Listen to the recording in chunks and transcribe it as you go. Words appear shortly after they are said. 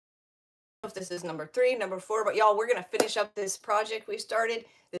if this is number 3, number 4, but y'all, we're gonna finish up this project we started.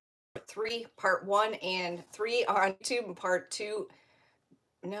 This is 3, part 1 and 3 are on YouTube, and part 2,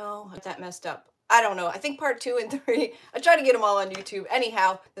 no, that messed up. I don't know. I think part 2 and 3, I try to get them all on YouTube.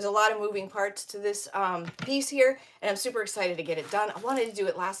 Anyhow, there's a lot of moving parts to this piece here, and I'm super excited to get it done. I wanted to do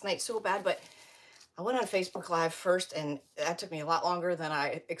it last night so bad, but I went on Facebook Live first, and that took me a lot longer than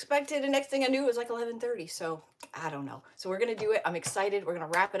I expected. And next thing I knew, it was like 11:30. So I don't know. So we're going to do it. I'm excited. We're going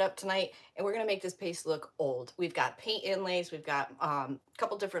to wrap it up tonight, and we're going to make this piece look old. We've got paint inlays. We've got a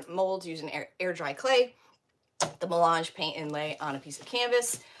couple different molds using air dry clay, the melange paint inlay on a piece of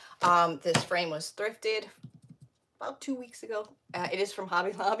canvas. This frame was thrifted about 2 weeks ago. It is from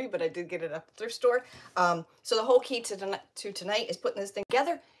Hobby Lobby, but I did get it at the thrift store. So the whole key to tonight is putting this thing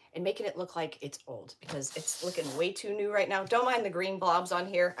together and making it look like it's old, because it's looking way too new right now. Don't mind the green blobs on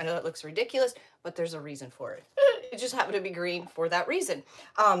here. I know it looks ridiculous, but there's a reason for it. It just happened to be green for that reason.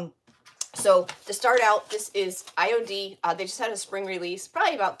 So to start out, this is IOD. They just had a spring release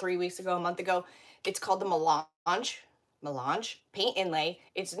probably about 3 weeks ago, a month ago. It's called the Melange paint inlay.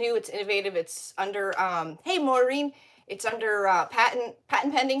 It's new, it's innovative, it's under hey Maureen, it's under patent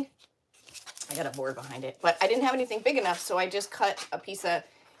pending. I got a board behind it, but I didn't have anything big enough, so I just cut a piece of,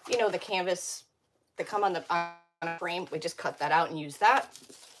 you know, the canvas that come on a frame. We just cut that out and use that.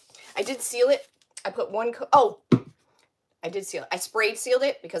 I did seal it. I put one I did seal it. I sprayed sealed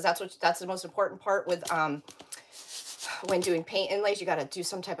it, because that's the most important part with when doing paint inlays. You got to do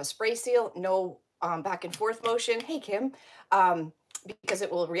some type of spray seal. No back and forth motion. Hey Kim, because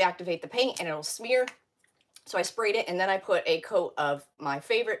it will reactivate the paint and it'll smear. So I sprayed it, and then I put a coat of my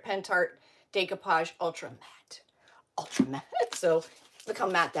favorite Pentart Decoupage Ultra Matte. So look how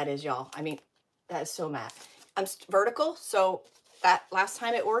matte that is, y'all. I mean, that is so matte. I'm vertical, so that last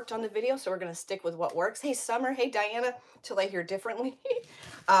time it worked on the video, so we're gonna stick with what works. Hey Summer, hey Diana, till I hear differently.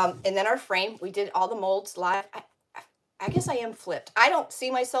 And then our frame, we did all the molds live. I guess I am flipped. I don't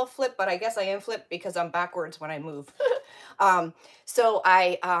see myself flipped, but I guess I am flipped because I'm backwards when I move. So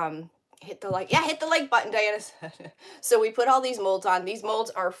I hit the like button, Diana. So we put all these molds on. These molds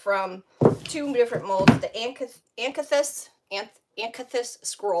are from 2 different molds, the Anthithis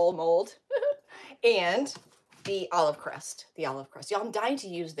scroll mold and the olive crest. Y'all, I'm dying to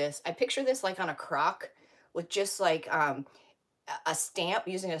use this. I picture this like on a crock with just like a stamp,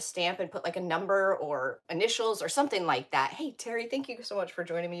 using a stamp, and put like a number or initials or something like that. Hey Terry, thank you so much for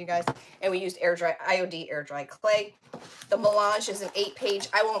joining me, you guys. And we used IOD air dry clay. The melange is an 8-page.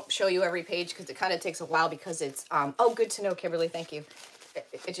 I won't show you every page because it kind of takes a while, because it's oh, good to know, Kimberly, thank you.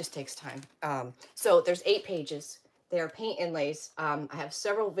 It just takes time. So there's 8 pages. They are paint inlays. I have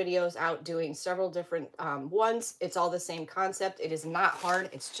several videos out doing several different ones. It's all the same concept. It is not hard.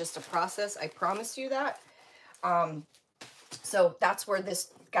 It's just a process. I promise you that. So that's where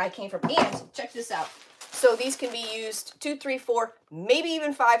this guy came from. And check this out. So these can be used 2, 3, 4, maybe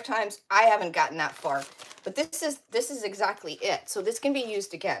even 5 times. I haven't gotten that far, but this is exactly it. So this can be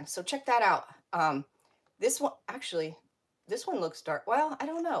used again. So check that out. This one, actually, this one looks dark. Well, I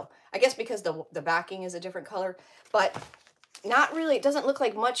don't know. I guess because the backing is a different color, but not really. It doesn't look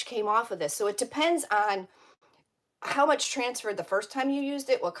like much came off of this. So it depends on how much transferred the first time you used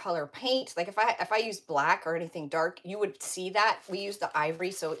it, what color paint. Like if I used black or anything dark, you would see that. We use the ivory,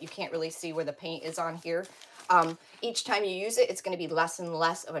 so you can't really see where the paint is on here. Each time you use it, it's going to be less and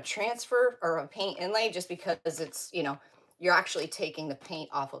less of a transfer or a paint inlay, just because it's, you know, you're actually taking the paint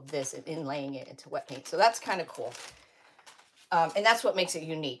off of this and inlaying it into wet paint. So that's kind of cool. And that's what makes it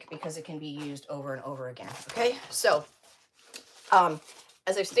unique, because it can be used over and over again. Okay, so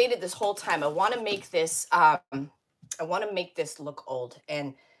as I've stated this whole time, I want to make this look old,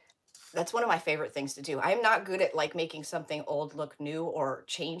 and that's one of my favorite things to do. I'm not good at like making something old look new or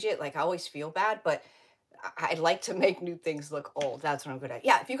change it. Like, I always feel bad, but I like to make new things look old. That's what I'm good at.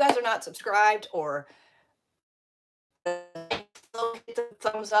 Yeah, if you guys are not subscribed, or hit the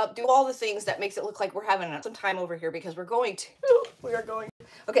thumbs up, do all the things that makes it look like we're having some time over here, because we are going.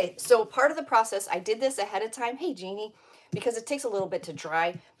 Okay, so part of the process, I did this ahead of time. Hey Jeannie, because it takes a little bit to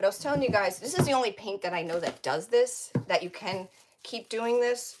dry. But I was telling you guys, this is the only paint that I know that does this, that you can keep doing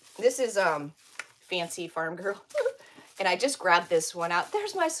this. This is Fancy Farm Girl. And I just grabbed this one out.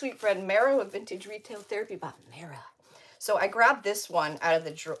 There's my sweet friend Mara of Vintage Retail Therapy by Mara. So I grabbed this one out of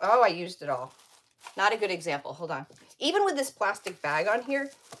the drawer. Oh, I used it all. Not a good example. Hold on. Even with this plastic bag on here,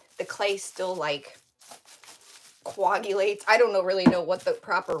 the clay still like coagulates. I don't really know what the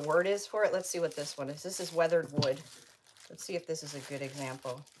proper word is for it. Let's see what this one is. This is weathered wood. Let's see if this is a good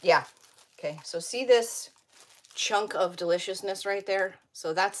example. Yeah. Okay. So see this chunk of deliciousness right there?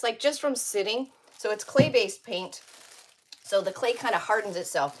 So that's like just from sitting. So it's clay-based paint. So the clay kind of hardens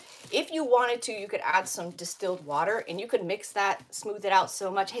itself. If you wanted to, you could add some distilled water and you could mix that, smooth it out so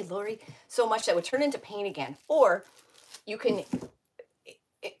much. Hey, Lori, so much that would turn into paint again. Or you can,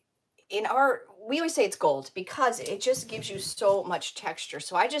 we always say it's gold because it just gives you so much texture.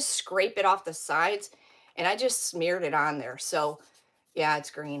 So I just scrape it off the sides and I just smeared it on there. So yeah,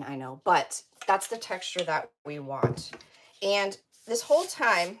 it's green, I know, but that's the texture that we want. And this whole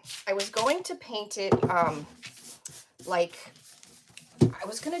time I was going to paint it, like I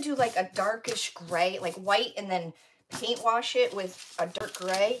was going to do like a darkish gray, like white, and then paint wash it with a dark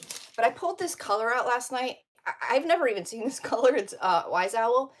gray. But I pulled this color out last night. I've never even seen this color. It's Wise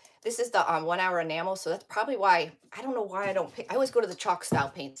Owl. This is the 1 hour enamel. So that's probably why, I don't know why I don't paint. I always go to the chalk style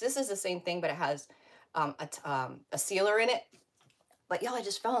paints. This is the same thing, but it has a sealer in it. But y'all, I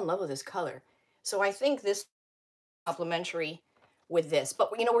just fell in love with this color. So I think this complementary with this.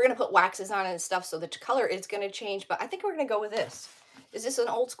 But you know, we're going to put waxes on it and stuff, so the color is going to change. But I think we're going to go with this. Is this an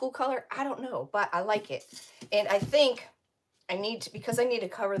old school color? I don't know, but I like it. And I think I need to, because I need to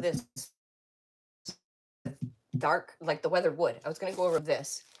cover this dark, like the weathered wood. I was going to go over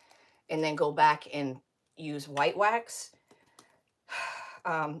this and then go back and use white wax.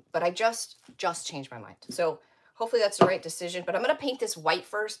 But I just changed my mind. So hopefully that's the right decision. But I'm going to paint this white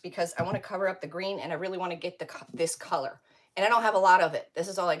first because I want to cover up the green and I really want to get this color. And I don't have a lot of it. This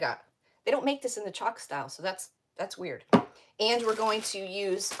is all I got. They don't make this in the chalk style, so that's weird. And we're going to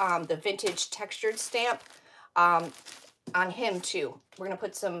use the vintage textured stamp on him too. We're going to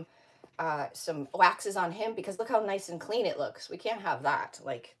put some waxes on him because look how nice and clean it looks. We can't have that.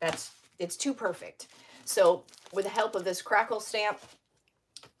 Like it's too perfect. So with the help of this crackle stamp,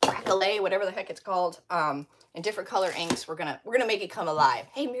 crackle-a, whatever the heck it's called, and different color inks, we're gonna make it come alive.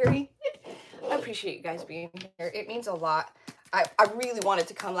 Hey, Mary, I appreciate you guys being here. It means a lot. I really wanted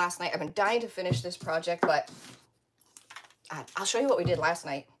to come last night. I've been dying to finish this project, but I'll show you what we did last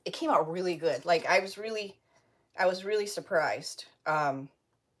night. It came out really good. Like I was really surprised how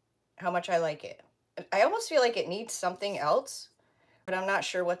much I like it. I almost feel like it needs something else, but I'm not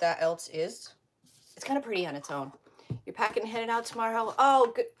sure what that else is. It's kind of pretty on its own. You're packing and heading out tomorrow.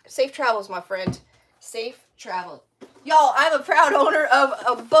 Oh, good. Safe travels, my friend. Safe travel. Y'all, I'm a proud owner of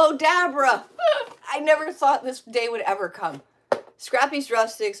a Bodabra. I never thought this day would ever come. Scrappy's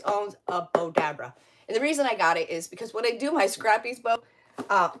Rustics owns a Bodabra. And the reason I got it is because when I do my Scrappy's bow,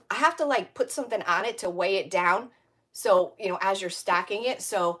 I have to like put something on it to weigh it down. So, you know, as you're stacking it.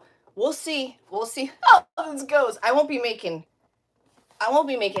 So we'll see how this goes. I won't be making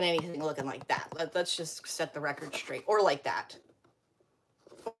anything looking like that. Let's just set the record straight. Or like that.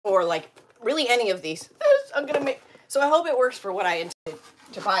 Or like really any of these. I'm going to make, so I hope it works for what I intended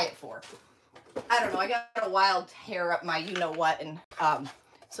to buy it for. I don't know. I got a wild hair up my you-know-what. And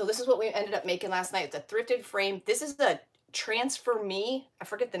so this is what we ended up making last night. It's a thrifted frame. This is the Transfer Me. I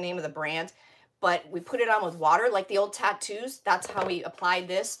forget the name of the brand. But we put it on with water like the old tattoos. That's how we applied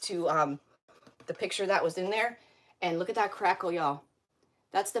this to the picture that was in there. And look at that crackle, y'all.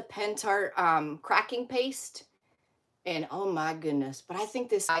 That's the Pentart cracking paste. And oh my goodness. But I think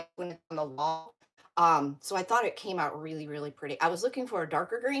this went on the wall. So I thought it came out really, really pretty. I was looking for a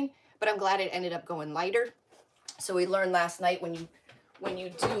darker green, but I'm glad it ended up going lighter. So we learned last night when you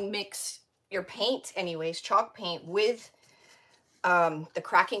do mix your paint anyways, chalk paint with the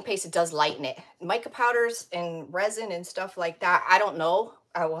cracking paste, it does lighten it. Mica powders and resin and stuff like that, I don't know.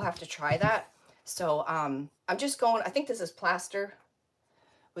 I will have to try that. So I'm just going, I think this is plaster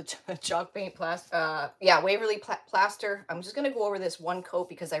with chalk paint plaster. Yeah, Waverly plaster. I'm just going to go over this one coat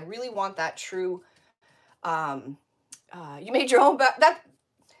because I really want that true, you made your own, that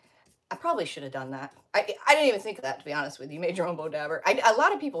I probably should have done that. I didn't even think of that, to be honest with you. You made your own Bodabra. A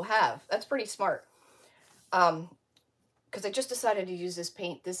lot of people have. That's pretty smart. Because I just decided to use this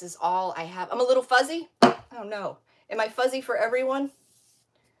paint. This is all I have. I'm a little fuzzy. Oh no. Am I fuzzy for everyone?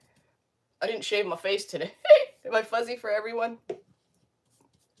 I didn't shave my face today. Am I fuzzy for everyone?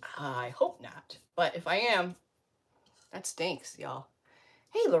 I hope not. But if I am, that stinks, y'all.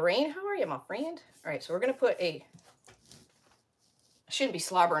 Hey, Lorraine, how are you, my friend? All right, so we're going to put I shouldn't be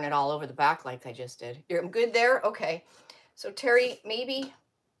slobbering it all over the back like I just did. You're good there? Okay. So, Terry, maybe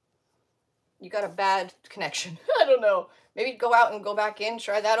you got a bad connection. I don't know. Maybe go out and go back in,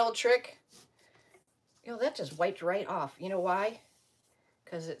 try that old trick. You know, that just wiped right off. You know why?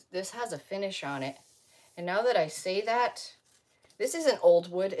 Because this has a finish on it. And now that I say that, this isn't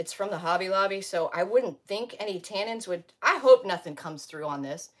old wood. It's from the Hobby Lobby, so I wouldn't think any tannins would... I hope nothing comes through on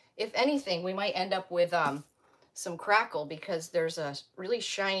this. If anything, we might end up with some crackle because there's a really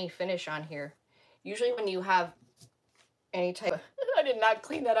shiny finish on here. Usually when you have any type of, I did not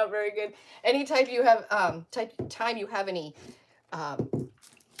clean that up very good. Any type you have, time you have any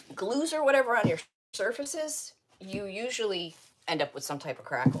glues or whatever on your surfaces, you usually end up with some type of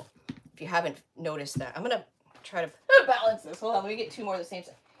crackle. If you haven't noticed that. I'm going to try to balance this. Hold on, let me get two more of the same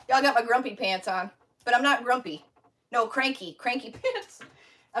stuff. Y'all got my grumpy pants on, but I'm not grumpy. No, cranky pants.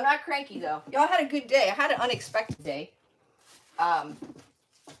 I'm not cranky though. Y'all had a good day. I had an unexpected day.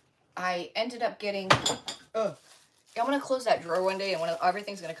 I ended up getting, I'm going to close that drawer one day and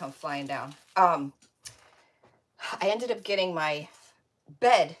everything's going to come flying down. I ended up getting my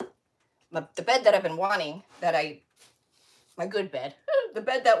bed, the bed that I've been wanting, my good bed, the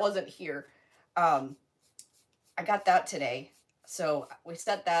bed that wasn't here. I got that today. So we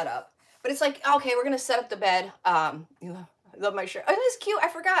set that up. But it's like, okay, we're going to set up the bed. You love my shirt. Oh, this is cute. I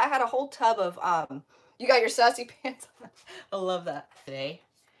forgot I had a whole tub of, you got your sassy pants on. I love that today.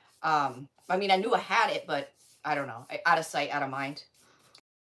 I mean, I knew I had it, but I don't know. Out of sight, out of mind.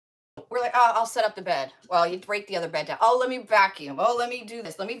 We're like, oh, I'll set up the bed. Well, you break the other bed down. Oh, let me vacuum. Oh, let me do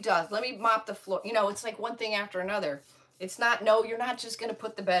this. Let me dust. Let me mop the floor. You know, it's like one thing after another. It's not, no, you're not just going to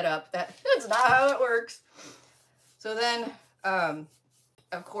put the bed up. That's not how it works. So then,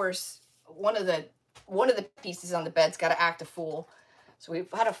 of course, one of the pieces on the bed's got to act a fool. So we've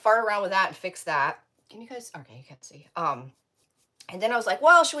had to fart around with that and fix that. Can you guys, okay, you can't see. And then I was like,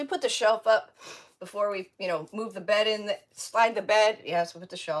 well, should we put the shelf up before we, move the bed in, slide the bed? Yes, we put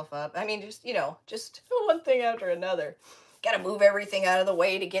the shelf up. I mean, just one thing after another. Got to move everything out of the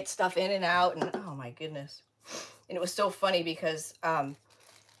way to get stuff in and out. And oh my goodness. And it was so funny because I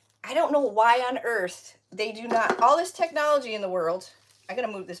don't know why on earth they do not, all this technology in the world, I got to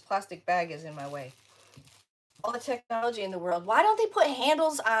move, this plastic bag is in my way. All the technology in the world, why don't they put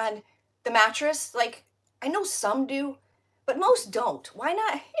handles on the mattress? Like, I know some do, but most don't. Why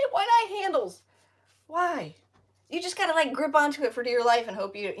not? Why not handles? Why? You just gotta like grip onto it for dear life and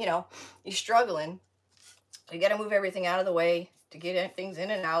hope you're struggling. So you gotta move everything out of the way to get things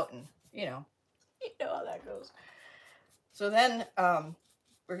in and out, and you know how that goes. So then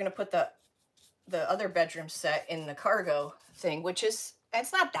we're gonna put the other bedroom set in the cargo thing, which is,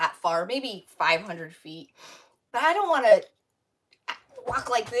 it's not that far, maybe 500 feet. But I don't want to walk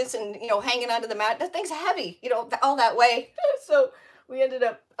like this and, hanging onto the mat. That thing's heavy, all that way. So we ended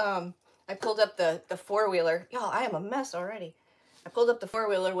up, I pulled up the four-wheeler. Y'all, I am a mess already. I pulled up the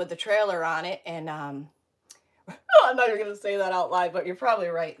four-wheeler with the trailer on it, and I'm not even going to say that out loud, but you're probably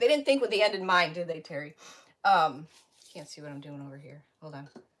right. They didn't think with the end in mind, did they, Terry? Can't see what I'm doing over here. Hold on.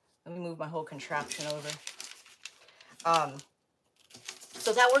 Let me move my whole contraption over.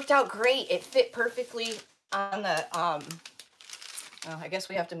 So that worked out great. It fit perfectly on the, I guess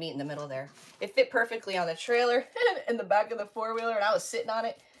we have to meet in the middle there. It fit perfectly on the trailer in the back of the four-wheeler, and I was sitting on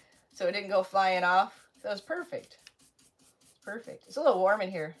it, so it didn't go flying off. So it was perfect. Perfect. It's a little warm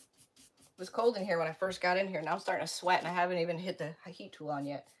in here. It was cold in here when I first got in here. Now I'm starting to sweat, and I haven't even hit the heat tool on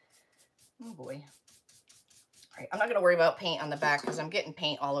yet. Oh, boy. All right, I'm not going to worry about paint on the back because I'm getting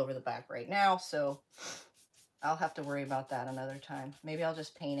paint all over the back right now, so I'll have to worry about that another time. Maybe I'll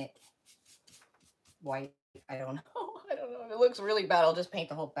just paint it white. I don't know. I don't know. If it looks really bad, I'll just paint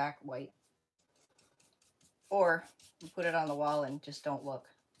the whole back white. Or put it on the wall and just don't look.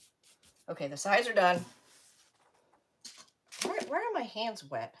 Okay, the sides are done. Where are my hands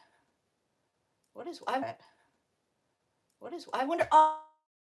wet? What is wet? What is, I wonder, oh.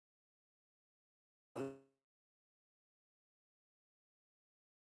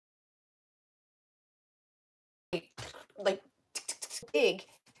 Like big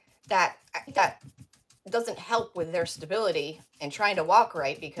that doesn't help with their stability and trying to walk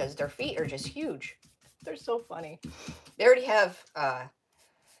right because their feet are just huge. They're so funny. They already have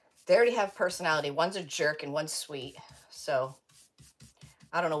personality. One's a jerk and one's sweet. So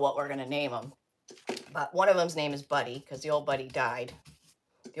I don't know what we're gonna name them, but one of them's name is Buddy because the old buddy died.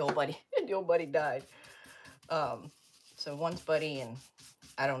 The old buddy died. So one's Buddy, and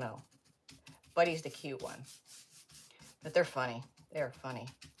I don't know. Buddy's the cute one. But they're funny. They're funny.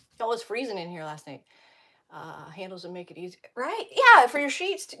 It was freezing in here last night. Handles will make it easy. Right? Yeah, for your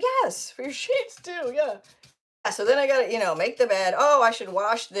sheets. Yes, for your sheets too. Yeah. So then I got to, make the bed. Oh, I should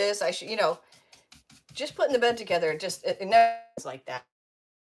wash this. I should, just putting the bed together. It never is like that.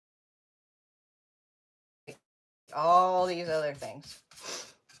 All these other things.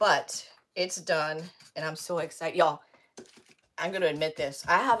 But it's done. And I'm so excited. Y'all, I'm going to admit this.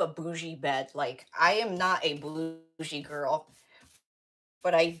 I have a bougie bed. Like, I am not a bougie girl,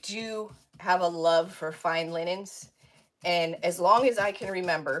 but I do have a love for fine linens. And as long as I can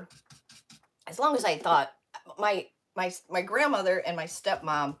remember, as long as I thought, my grandmother and my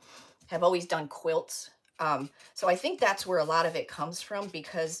stepmom have always done quilts. So I think that's where a lot of it comes from,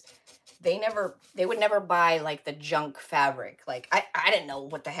 because they would never buy like the junk fabric. Like I didn't know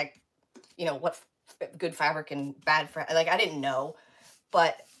what the heck, what good fabric and bad fabric, like I didn't know,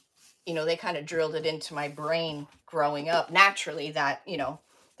 but they kind of drilled it into my brain growing up naturally that,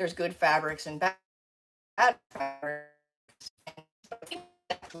 there's good fabrics and bad fabrics.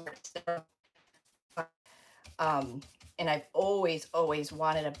 And I've always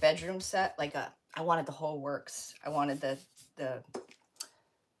wanted a bedroom set, I wanted the whole works. I wanted the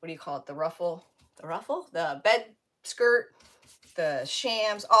what do you call it? The bed skirt, the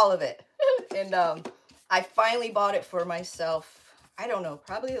shams, all of it. And I finally bought it for myself. I don't know,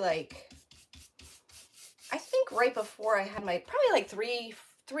 probably I think right before I had probably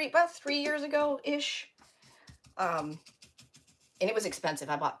about 3 years ago-ish. And it was expensive.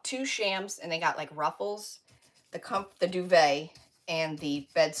 I bought 2 shams, and they got like ruffles, the duvet, and the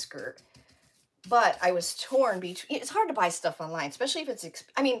bed skirt. But I was torn between, it's hard to buy stuff online, especially if it's,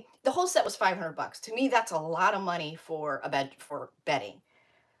 I mean, the whole set was $500. To me, that's a lot of money for for bedding.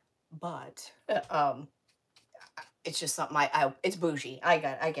 But it's just something it's bougie. I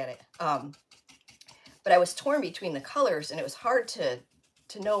get it. But I was torn between the colors, and it was hard to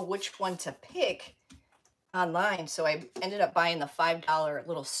know which one to pick online. So I ended up buying the $5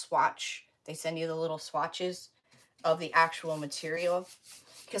 little swatch. They send you the little swatches of the actual material,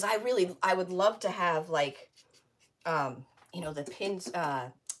 because I would love to have the pins,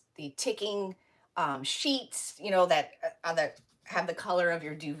 the ticking sheets, that have the color of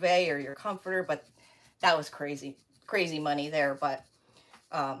your duvet or your comforter. But that was crazy money there. But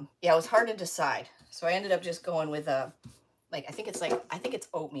yeah, it was hard to decide. So I ended up just going with I think it's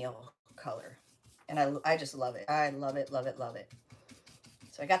oatmeal color. And I just love it. I love it, love it, love it.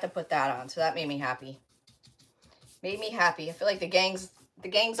 So I got to put that on. So that made me happy. I feel like the gang's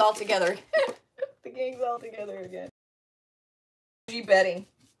all together. The gang's all together again. Bedding.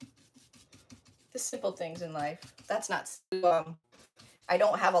 The simple things in life. That's not, I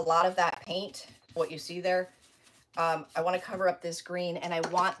don't have a lot of that paint, what you see there. I want to cover up this green, and I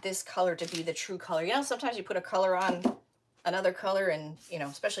want this color to be the true color. Sometimes you put a color on another color, and,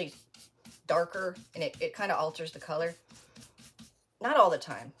 especially darker, and it kind of alters the color. Not all the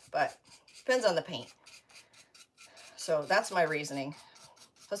time, but depends on the paint. So that's my reasoning.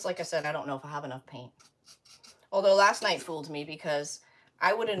 Plus, like I said, I don't know if I have enough paint. Although last night fooled me, because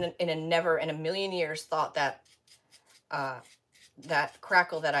I would never in a million years thought that that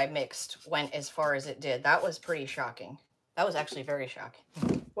crackle that I mixed went as far as it did. That was pretty shocking. That was actually very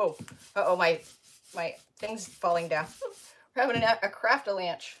shocking. Whoa. Uh-oh, my thing's falling down. We're having a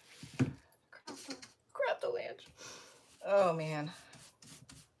craft-a-lanch. Craft-a-lanch. Oh, man.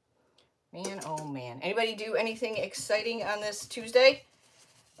 Man, oh, man. Anybody do anything exciting on this Tuesday?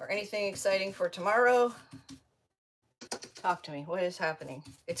 Or anything exciting for tomorrow? Talk to me. What is happening?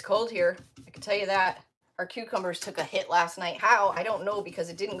 It's cold here. I can tell you that. Our cucumbers took a hit last night. How? I don't know, because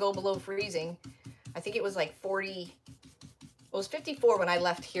it didn't go below freezing. I think it was like 40. It was 54 when I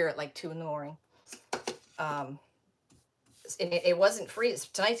left here at like 2 in the morning. And it wasn't freeze.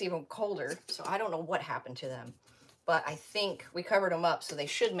 Tonight's even colder, so I don't know what happened to them. But I think we covered them up, so they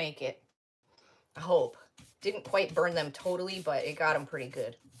should make it. I hope. Didn't quite burn them totally, but it got them pretty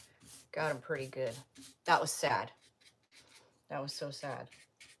good. Got them pretty good. That was sad. That was so sad.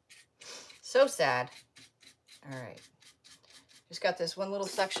 So sad. All right. Just got this one little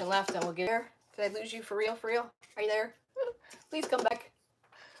section left, and we'll get there. Did I lose you for real? For real? Are you there? Please come back.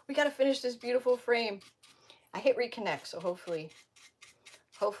 We got to finish this beautiful frame. I hit reconnect, so hopefully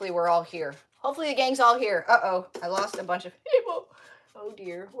we're all here. Hopefully the gang's all here. Uh-oh. I lost a bunch of people. Oh,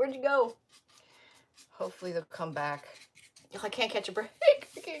 dear. Where'd you go? Hopefully they'll come back. Oh, I can't catch a break.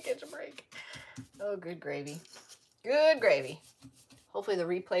 I can't catch a break. Oh, good gravy. Good gravy. Hopefully the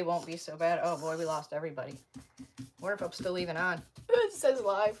replay won't be so bad. Oh, boy, we lost everybody. Wonder if I'm still even on. It says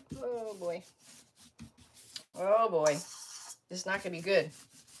live. Oh, boy. Oh, boy. This is not going to be good.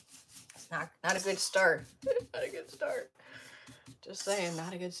 It's not a good start. Not a good start. Just saying,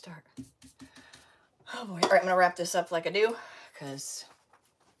 not a good start. Oh, boy. All right, I'm going to wrap this up like I do, because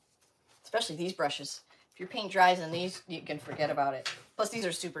especially these brushes. If your paint dries in these, you can forget about it. Plus, these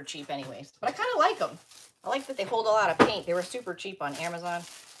are super cheap anyways. But I kind of like them. I like that they hold a lot of paint. They were super cheap on Amazon.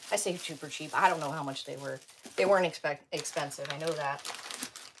 I say super cheap. I don't know how much they were. They weren't expensive. I know that.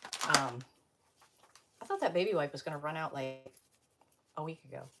 I thought that baby wipe was going to run out like a week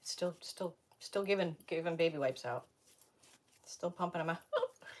ago. It's still giving baby wipes out. Still pumping them out.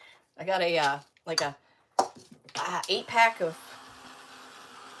 I got a like a 8-pack of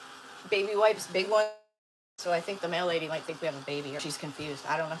baby wipes, big ones. So I think the mail lady might think we have a baby, or she's confused.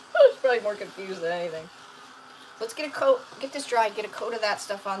 I don't know. She's probably more confused than anything. let's get a coat, get this dry, get a coat of that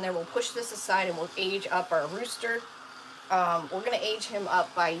stuff on there. We'll push this aside and we'll age up our rooster. We're going to age him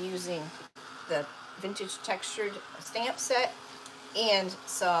up by using the vintage textured stamp set and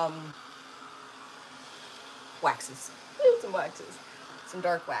some waxes. Some waxes. Some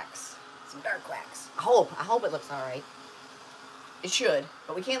dark wax. Some dark wax. I hope it looks all right. It should,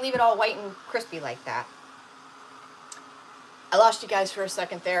 but we can't leave it all white and crispy like that. I lost you guys for a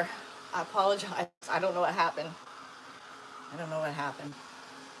second there. I apologize. I don't know what happened. I don't know what happened.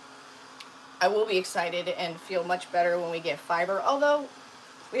 I will be excited and feel much better when we get fiber. Although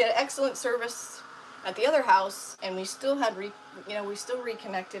we had excellent service at the other house, and we still had, we still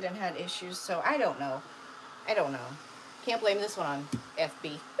reconnected and had issues. So I don't know. I don't know. Can't blame this one on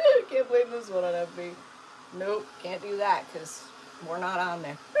FB. Can't blame this one on FB. Nope, can't do that because we're not on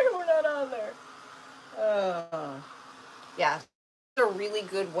there. We're not on there. Yeah, it's a really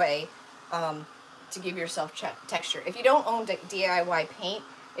good way to give yourself texture. If you don't own DIY paint,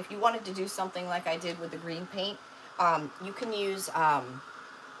 if you wanted to do something like I did with the green paint, you can use what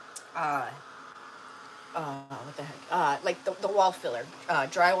the heck? Like the wall filler,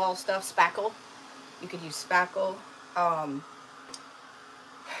 drywall stuff, spackle. You could use spackle.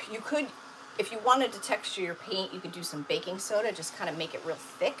 You could, if you wanted to texture your paint, you could do some baking soda, just kind of make it real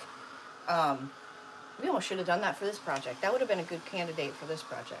thick. We almost should have done that for this project. That would have been a good candidate for this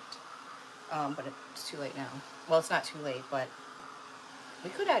project. But it's too late now. Well, it's not too late, but we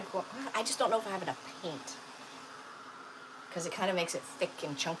could add, I just don't know if I have enough paint. Because it kind of makes it thick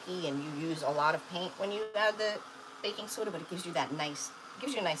and chunky, and you use a lot of paint when you add the baking soda, but it gives you that nice,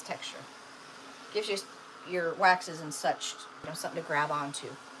 gives you a nice texture. Gives you your waxes and such, something to grab onto.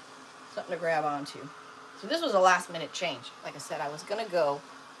 Something to grab onto. So this was a last minute change. Like I said, I was gonna go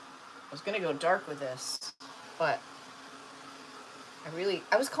dark with this, but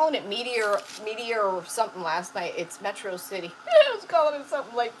I was calling it Meteor or something last night. It's Metro City. I was calling it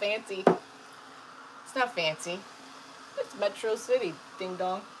something like fancy. It's not fancy. It's Metro City, ding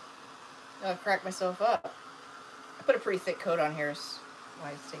dong. I'll crack myself up. I put a pretty thick coat on here. That's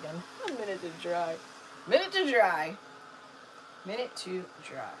why it's taking a minute to dry. Minute to dry. Minute to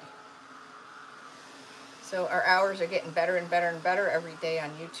dry. So our hours are getting better and better and better every day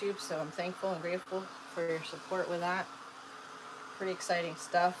on YouTube. So I'm thankful and grateful for your support with that. Pretty exciting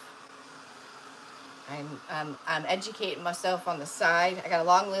stuff. I'm educating myself on the side. I got a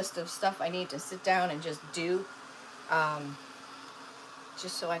long list of stuff I need to sit down and just do.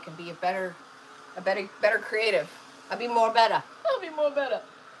 Just so I can be a better creative. I'll be more better. I'll be more better.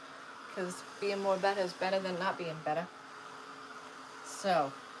 Because being more better is better than not being better.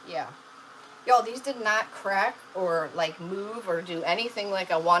 So, yeah. Y'all, these did not crack or like move or do anything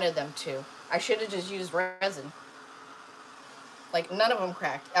like I wanted them to. I should have just used resin. Like none of them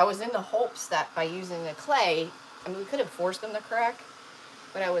cracked. I was in the hopes that by using the clay, I mean we could have forced them to crack,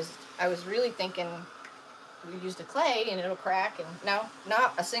 but I was really thinking we used the clay and it'll crack, and no,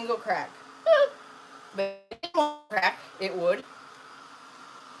 not a single crack. But if it won't crack, it would.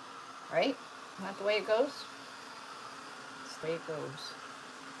 Right? Isn't that the way it goes? That's the way it goes.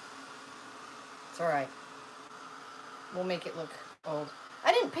 It's alright. We'll make it look old.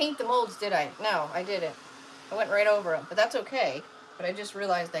 I didn't paint the molds, did I? No, I didn't. I went right over them, but that's okay. But I just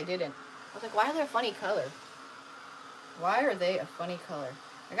realized I didn't. I was like, why are they a funny color? Why are they a funny color?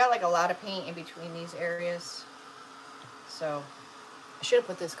 I got like a lot of paint in between these areas. So I should have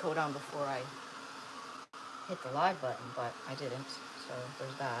put this coat on before I hit the live button, but I didn't. So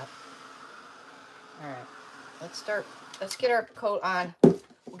there's that. All right, let's get our coat on.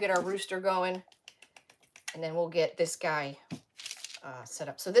 We'll get our rooster going, and then we'll get this guy set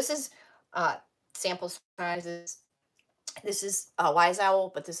up. So this is sample sizes. This is Wise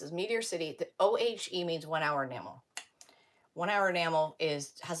Owl, but this is Meteor City. The OHE means 1 hour enamel. 1 hour enamel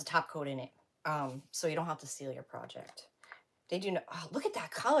has a top coat in it, so you don't have to seal your project. They do know. Oh, look at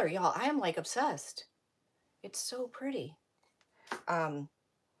that color, y'all. I am like obsessed. It's so pretty.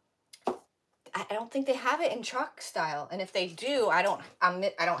 I don't think they have it in chalk style, and if they do, I don't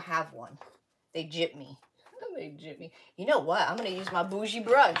have one. They jip me. They jip me. You know what? I'm gonna use my bougie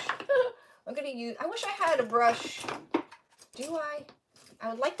brush. I wish I had a brush. Do I? I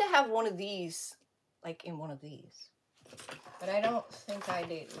would like to have one of these, like in one of these, but I don't think I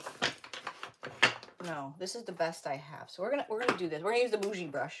do. No, this is the best I have. So we're gonna do this. We're gonna use the bougie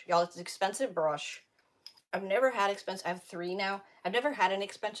brush, y'all. It's an expensive brush. I've never had expensive. I have 3 now. I've never had an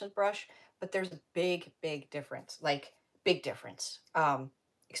expensive brush, but there's a big difference. Like big difference.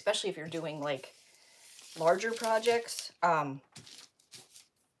 Especially if you're doing like larger projects.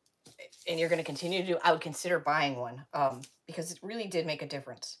 And you're going to continue to do, I would consider buying one, because it really did make a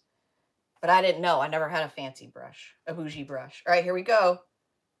difference. But I didn't know. I never had a fancy brush, a bougie brush. All right, here we go.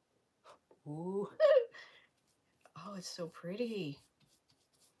 Ooh. Oh, it's so pretty.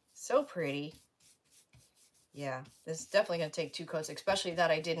 So pretty. Yeah, this is definitely going to take 2 coats, especially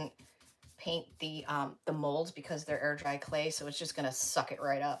that I didn't paint the molds because they're air dry clay, so it's just going to suck it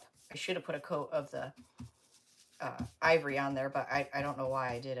right up. I should have put a coat of the ivory on there, but I don't know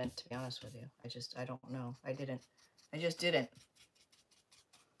why I didn't, to be honest with you. I don't know. I just didn't.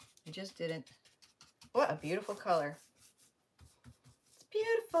 What a beautiful color. It's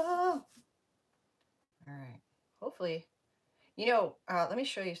beautiful. All right. Hopefully, you know, let me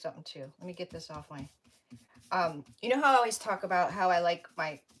show you something too. Let me get this off my, you know how I always talk about how I like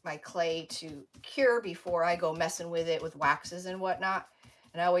my clay to cure before I go messing with it with waxes and whatnot.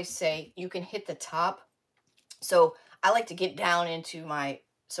 And I always say you can hit the top. So I like to get down into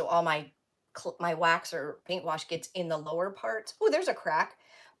so all my wax or paint wash gets in the lower parts. Oh, there's a crack.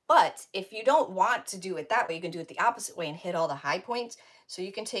 But if you don't want to do it that way, you can do it the opposite way and hit all the high points. So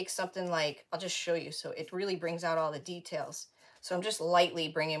you can take something like, I'll just show you. So it really brings out all the details. So I'm just lightly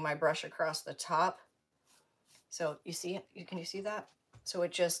bringing my brush across the top. So you see it? Can you see that? So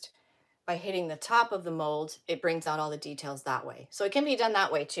it just, by hitting the top of the mold, it brings out all the details that way. So it can be done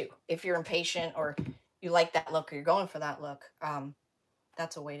that way too. If you're impatient or you like that look or you're going for that look,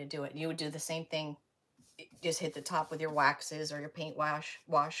 that's a way to do it. You would do the same thing. Just hit the top with your waxes or your paint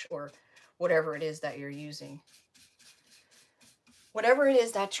wash or whatever it is that you're using. Whatever it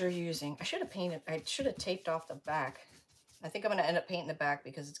is that you're using. I should have taped off the back. I think I'm going to end up painting the back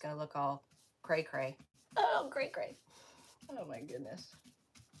because it's going to look all cray-cray. Oh, cray-cray. Oh, my goodness.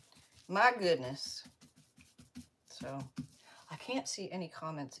 My goodness. So, I can't see any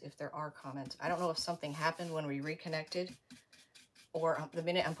comments if there are comments. I don't know if something happened when we reconnected or the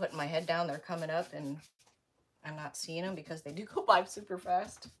minute I'm putting my head down, they're coming up and I'm not seeing them because they do go by super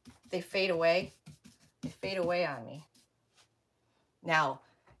fast. They fade away. They fade away on me. Now,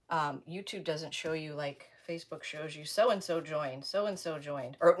 YouTube doesn't show you like Facebook shows you so-and-so joined, so-and-so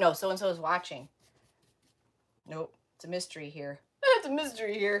joined. Or no, so-and-so is watching. Nope, it's a mystery here. It's a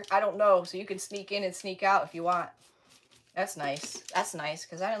mystery here. I don't know. So you can sneak in and sneak out if you want. That's nice. That's nice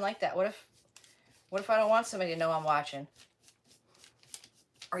because I didn't like that. What if I don't want somebody to know I'm watching?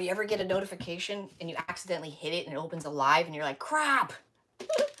 Or you ever get a notification and you accidentally hit it and it opens a live and you're like, crap.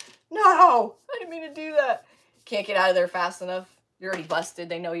 No, I didn't mean to do that. Can't get out of there fast enough. You're already busted.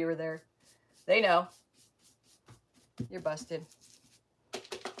 They know you were there. They know. You're busted.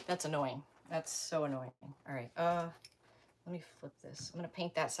 That's annoying. That's so annoying. All right. Let me flip this. I'm going to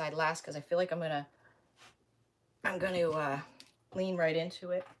paint that side last because I feel like I'm going to lean right into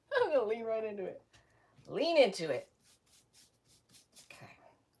it. I'm going to lean right into it. Lean into it. Okay.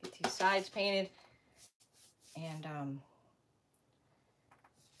 Get these sides painted. And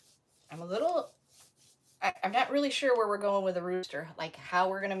I'm not really sure where we're going with the rooster, like how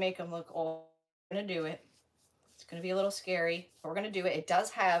we're going to make them look old. We're going to do it. It's going to be a little scary, but we're going to do it. It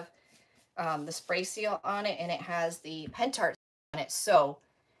does have the spray seal on it, and it has the Pentart on it. So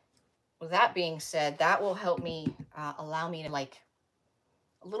with that being said, that will help me, allow me to like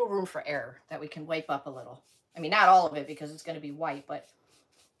a little room for error that we can wipe up a little. I mean, not all of it because it's going to be white, but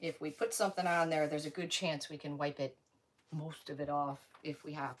if we put something on there, there's a good chance we can wipe it, most of it off if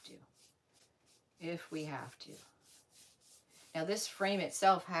we have to. If we have to. Now this frame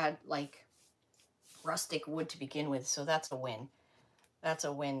itself had like rustic wood to begin with, so that's a win. That's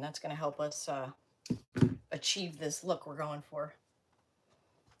a win. That's going to help us achieve this look we're going for.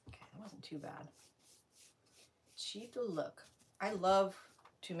 Okay, that wasn't too bad. Achieve the look. I love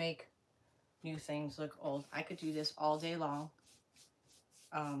to make new things look old. I could do this all day long.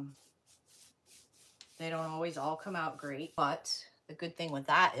 They don't always all come out great, but the good thing with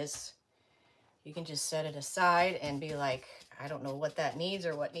that is you can just set it aside and be like, I don't know what that needs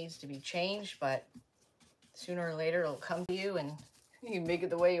or what needs to be changed, but sooner or later it'll come to you and you can make it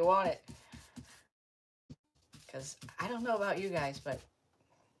the way you want it. Because I don't know about you guys, but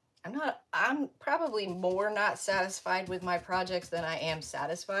I'm probably more not satisfied with my projects than I am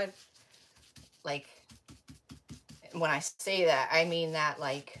satisfied. Like, when I say that, I mean that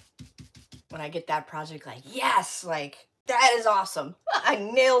like, when I get that project, like, yes, like, that is awesome. I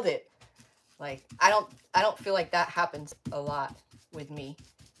nailed it. Like, I don't feel like that happens a lot with me.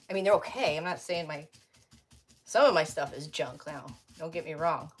 I mean, they're okay. I'm not saying some of my stuff is junk now. Don't get me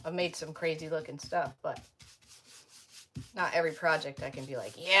wrong. I've made some crazy looking stuff, but not every project I can be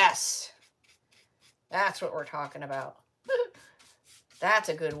like, yes, that's what we're talking about. That's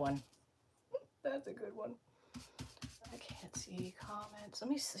a good one. That's a good one. I can't see comments.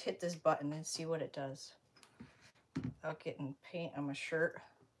 Let me hit this button and see what it does. Without getting paint on my shirt.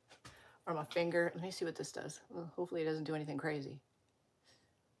 or my finger. Let me see what this does. Well, hopefully it doesn't do anything crazy.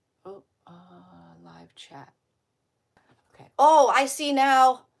 Oh, live chat. Okay. Oh, I see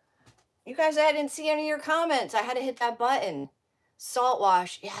now. You guys, I didn't see any of your comments. I had to hit that button. Salt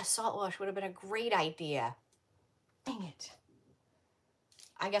wash. Yeah, salt wash would have been a great idea. Dang it.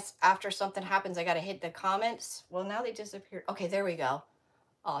 I guess after something happens, I got to hit the comments. Well, now they disappeared. Okay, there we go.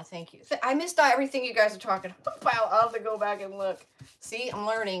 Oh, thank you. I missed everything you guys are talking about. I'll have to go back and look. See, I'm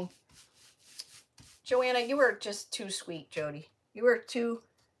learning. Joanna, you were just too sweet, Jody. You were too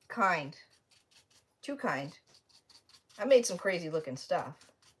kind. Too kind. I made some crazy looking stuff.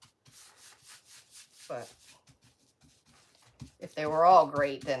 But if they were all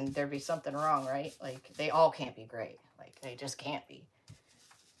great, then there'd be something wrong, right? Like, they all can't be great. Like, they just can't be.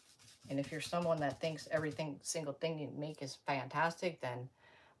 And if you're someone that thinks single thing you make is fantastic, then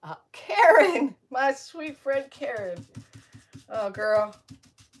Karen, my sweet friend Karen. Oh, girl,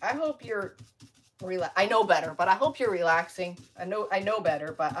 I hope you're I know better, but I hope you're relaxing. I know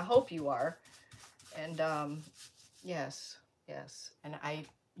better, but I hope you are. And yes, and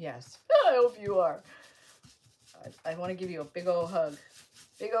yes, I hope you are. I want to give you a big old hug.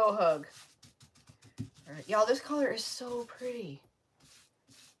 Big old hug. All right, y'all, this color is so pretty.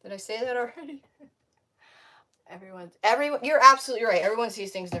 Did I say that already? Everyone, you're absolutely right. Everyone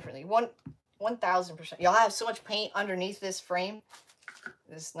sees things differently. 1000%. Y'all have so much paint underneath this frame.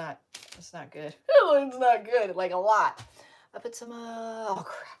 It's not good. It's not good. Like, a lot. I put some, oh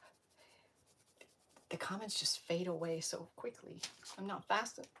crap. The comments just fade away so quickly. I'm not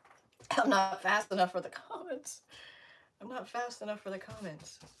fast enough for the comments. I'm not fast enough for the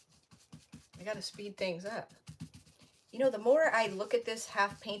comments. I gotta speed things up. You know, the more I look at this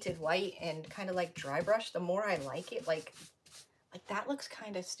half painted white and kind of like dry brush, the more I like it. Like that looks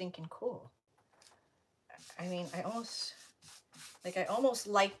kind of stinking cool. I mean, I almost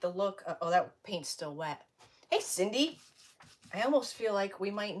like the look of, oh, that paint's still wet. Hey, Cindy, I almost feel like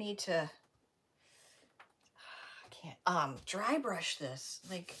we might need to, dry brush this.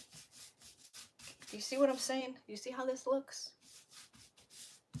 Like, do you see what I'm saying? Do you see how this looks?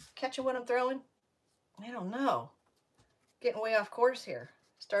 Catching what I'm throwing? I don't know. Getting way off course here.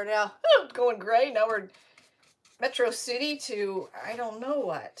 Started out going gray. Now we're Metro City to I don't know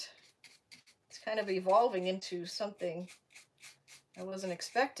what. It's kind of evolving into something I wasn't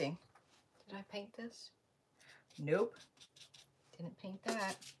expecting. Did I paint this? Nope. Didn't paint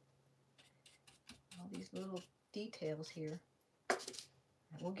that. All these little details here.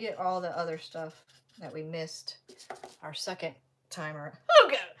 We'll get all the other stuff that we missed our second timer.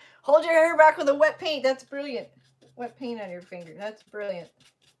 Okay. Hold your hair back with a wet paint. That's brilliant. Wet paint on your finger. That's brilliant.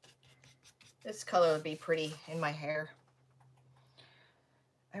 This color would be pretty in my hair.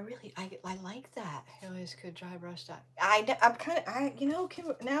 I like that. I always could dry brush that. I'm kind of, you know,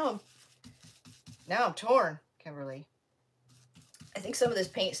 now I'm torn, Kimberly. I think some of this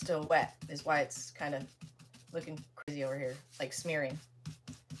paint's still wet is why it's kind of looking crazy over here, like smearing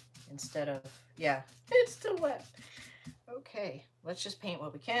instead of, yeah, it's still wet. Okay, let's just paint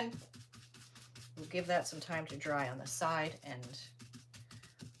what we can. We'll give that some time to dry on the side, and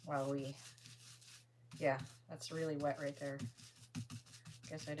while we, yeah, that's really wet right there.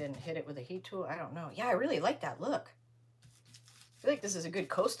 Guess I didn't hit it with a heat tool. I don't know. Yeah, I really like that look. I feel like this is a good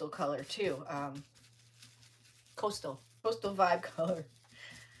coastal color too. Coastal vibe color.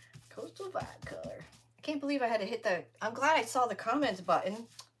 Coastal vibe color. I can't believe I had to hit the, I'm glad I saw the comments button.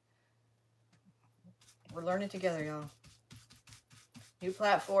 We're learning together, y'all. New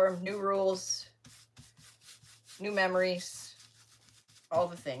platform, new rules, new memories, all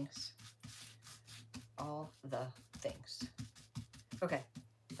the things. All the things. Okay,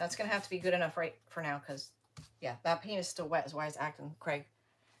 that's gonna have to be good enough right for now, because yeah, that paint is still wet, is why it's acting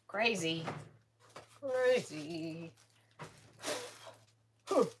crazy.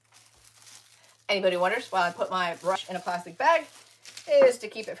 Whew. Anybody wonders why I put my brush in a plastic bag? It is to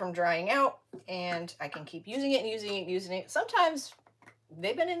keep it from drying out, and I can keep using it and using it. Sometimes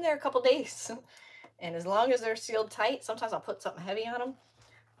they've been in there a couple days, and as long as they're sealed tight, sometimes I'll put something heavy on them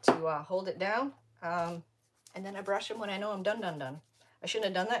to hold it down, and then I brush them when I know I'm done. I shouldn't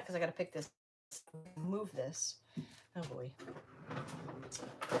have done that because I got to pick this, move this. Oh boy.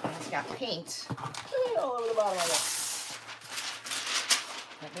 And it's got paint all over the bottom of it.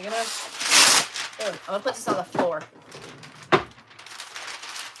 Not big enough? There, I'm going to put this on the floor.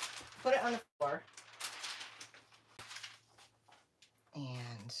 Put it on the floor.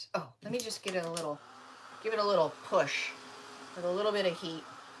 And, oh, let me just give it a little push with a little bit of heat.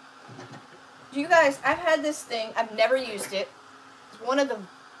 You guys, I've had this thing. I've never used it. It's one of the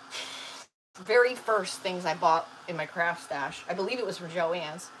very first things I bought in my craft stash. I believe it was from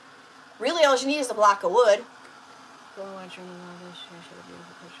Joann's. Really, all you need is a block of wood.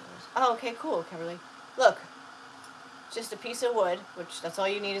 Oh, okay, cool, Kimberly. Look, just a piece of wood, which that's all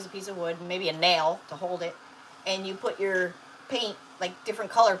you need is a piece of wood, maybe a nail to hold it, and you put your paint, like different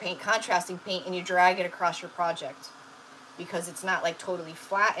color paint, contrasting paint, and you drag it across your project because it's not like totally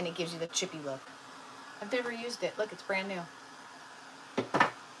flat and it gives you the chippy look. I've never used it. Look, it's brand new.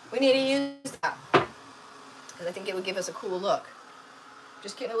 We need to use that because I think it would give us a cool look.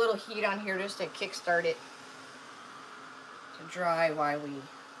 Just getting a little heat on here just to kickstart it to dry while we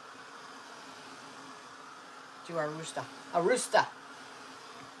do our rooster. A rooster.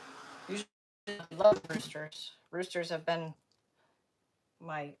 Usually I love roosters. Roosters have been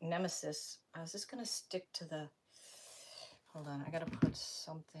my nemesis. Is this gonna stick to the, hold on, I gotta put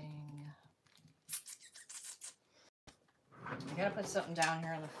something, I gotta put something down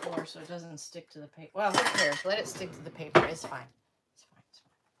here on the floor so it doesn't stick to the paper. Well, who cares? Let it stick to the paper. It's fine. It's fine. It's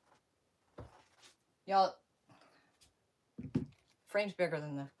fine. Y'all, frame's bigger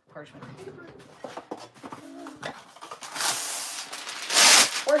than the parchment paper.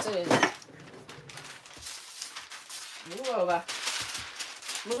 Of course it is. Move over.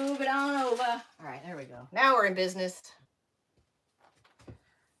 Move it on over. All right, there we go. Now we're in business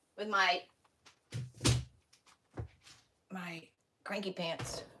with my cranky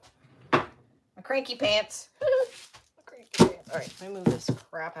pants. My cranky pants. My cranky pants. All right, let me move this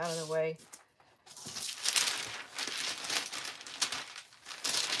crap out of the way.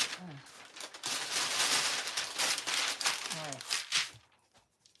 All right.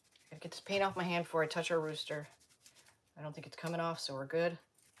 Gotta get this paint off my hand before I touch our rooster. I don't think it's coming off, so we're good.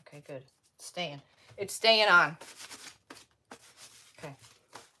 Okay, good. It's staying. It's staying on. Okay.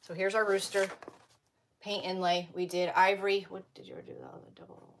 So here's our rooster. Paint inlay. We did ivory. What did you ever do? The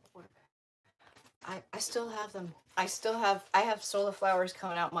double. What? I still have them. I have solar flowers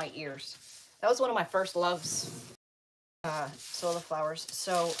coming out my ears. That was one of my first loves. Solar flowers.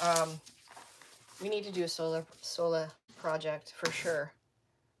 So we need to do a solar project for sure.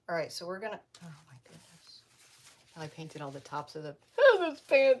 All right, so we're gonna. Oh my goodness! I painted all the tops of the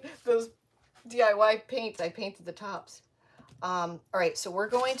those DIY paints. I painted the tops. All right, so we're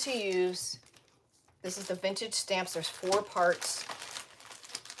going to use. This is the vintage stamps. There's 4 parts.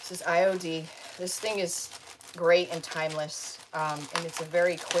 This is IOD. This thing is great and timeless, and it's a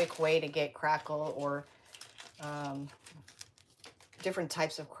very quick way to get crackle or different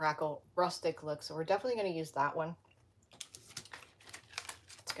types of crackle rustic look. So we're definitely going to use that one.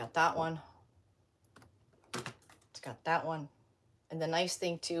 It's got that one. It's got that one. And the nice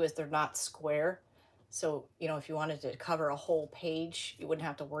thing too is they're not square. So, you know, if you wanted to cover a whole page, you wouldn't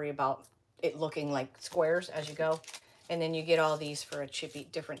have to worry about it looking like squares as you go. And then you get all these for a chippy,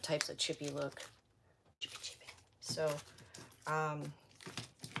 different types of chippy look. Chippy. So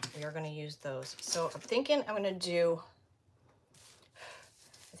we are going to use those. So I'm thinking I'm going to do,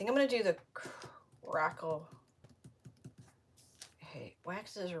 the crackle. Hey,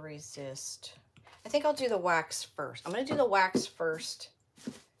 waxes resist. I think I'll do the wax first. I'm going to do the wax first,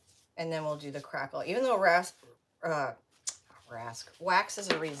 and then we'll do the crackle. Even though wax is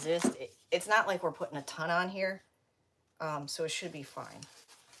a resist, it's not like we're putting a ton on here, so it should be fine.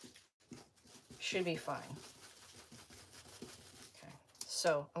 Should be fine. Okay,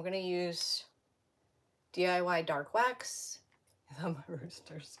 so I'm going to use DIY dark wax. My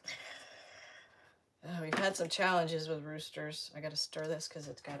roosters. We've had some challenges with roosters. I got to stir this because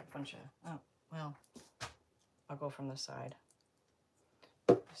it's got a bunch of, oh, well, I'll go from the side.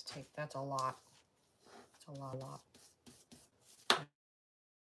 Just take, that's a lot. It's a lot.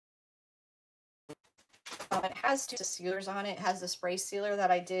 It has 2 sealers on it. It has the spray sealer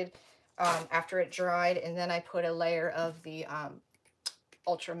that I did after it dried, and then I put a layer of the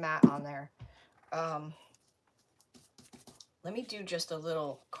ultra matte on there. Let me do just a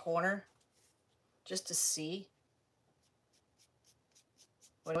little corner just to see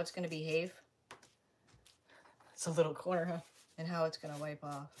how it's going to behave. It's a little corner, huh? And how it's going to wipe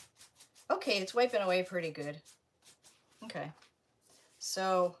off. Okay, it's wiping away pretty good. Okay,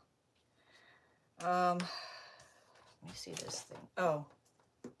 so let me see this thing. Oh,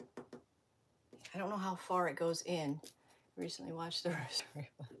 I don't know how far it goes in. Recently watched the rosary.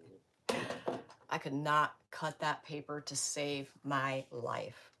 I could not cut that paper to save my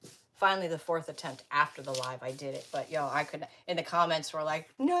life. Finally, the 4th attempt after the live, I did it. But yo, I could. In the comments were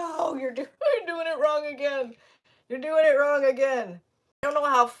like, "No, you're doing it wrong again. You're doing it wrong again." I don't know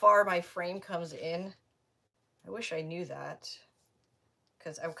how far my frame comes in. I wish I knew that,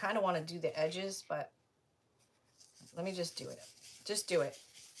 because I kind of want to do the edges, but let me just do it. Just do it.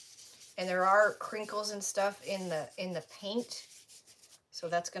 And there are crinkles and stuff in the paint. So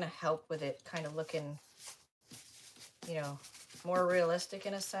that's going to help with it kind of looking, you know, more realistic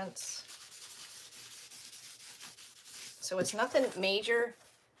in a sense. So it's nothing major,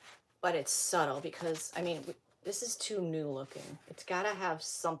 but it's subtle because, I mean, this is too new looking. It's got to have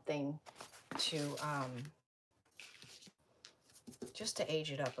something to, just to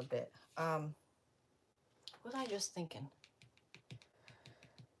age it up a bit. What was I just thinking?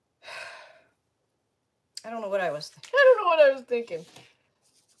 I don't know what I was thinking.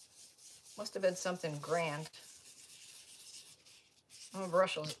 Must have been something grand. Oh,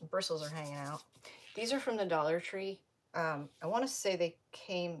 bristles are hanging out. These are from the Dollar Tree. I want to say they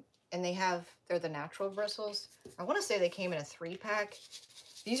came, and they're the natural bristles. I want to say they came in a 3-pack.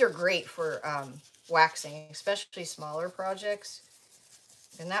 These are great for waxing, especially smaller projects.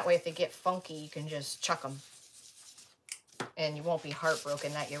 And that way, if they get funky, you can just chuck them. And you won't be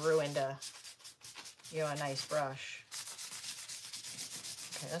heartbroken that you ruined a nice brush.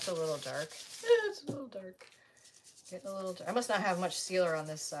 Okay, that's a little dark. It's a little dark. Getting a little dark. I must not have much sealer on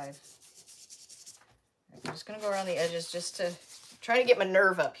this side. I'm just going to go around the edges just to try to get my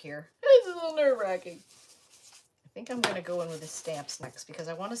nerve up here. It's a little nerve-wracking. I think I'm going to go in with the stamps next because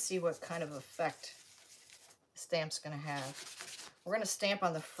I want to see what kind of effect the stamp's going to have. We're going to stamp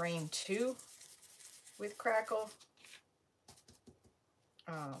on the frame too with Crackle.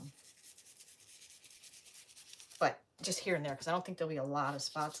 But just here and there because I don't think there'll be a lot of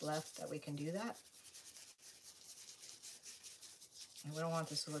spots left that we can do that. And we don't want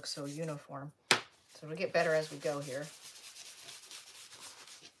this to look so uniform. So it'll get better as we go here.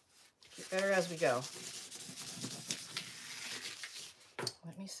 Get better as we go.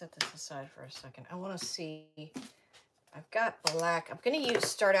 Let me set this aside for a second. I want to see. I've got black. I'm going to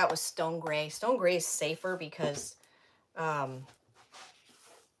start out with Stone Gray. Stone Gray is safer because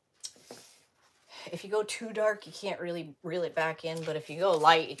if you go too dark, you can't really reel it back in. But if you go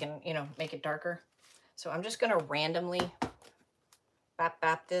light, you can, make it darker. So I'm just going to randomly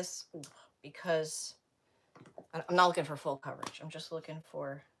bap this because I'm not looking for full coverage. I'm just looking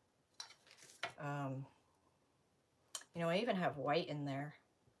for, I even have white in there.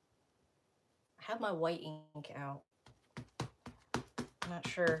 I have my white ink out. I'm not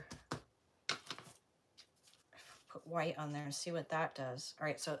sure. Put white on there and see what that does. All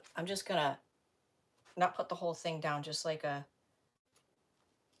right, so I'm just gonna not put the whole thing down, just like a,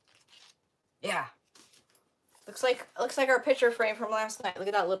 yeah. Looks like our picture frame from last night. Look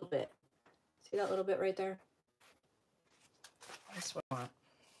at that little bit. See that little bit right there? That's what I want.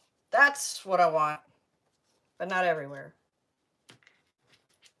 That's what I want, but not everywhere.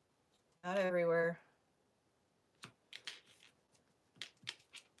 Not everywhere.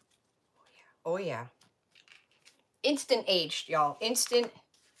 Oh yeah. Instant aged, y'all. Instant.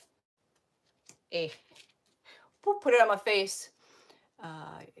 We'll put it on my face.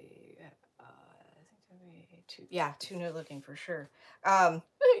 Too new looking for sure.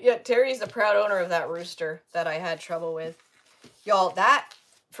 Yeah, Terry's the proud owner of that rooster that I had trouble with. Y'all,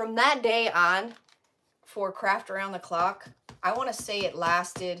 from that day on for Craft Around the Clock, I want to say it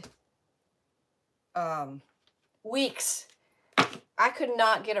lasted weeks. I could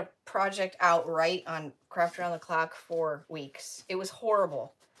not get a project out right on Craft Around the Clock for weeks. It was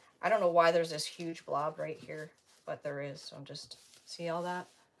horrible. I don't know why there's this huge blob right here, but there is. So I'm just, see all that?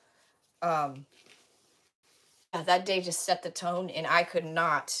 That day just set the tone, and I couldn't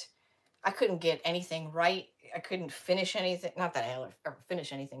get anything right. I couldn't finish anything. Not that I ever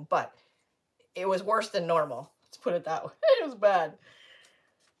finish anything, but it was worse than normal. Let's put it that way. It was bad.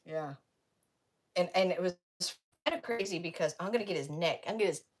 Yeah. And it was kind of crazy because I'm going to get his neck. I'm going to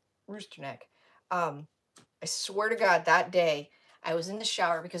get his rooster neck. I swear to God, that day I was in the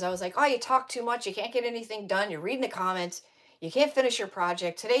shower because I was like, oh, you talk too much. You can't get anything done. You're reading the comments. You can't finish your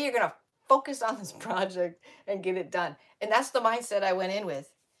project. Today you're going to focus on this project and get it done. And that's the mindset I went in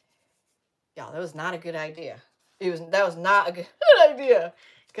with. Y'all, that was not a good idea. That was not a good idea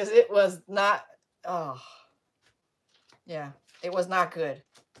because it was not, yeah, it was not good.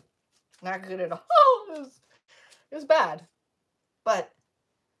 Not good at all. It was bad. But,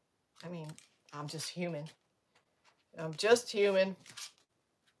 I mean, I'm just human. I'm just human.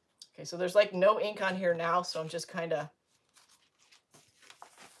 Okay, so there's like no ink on here now, so I'm just kind of,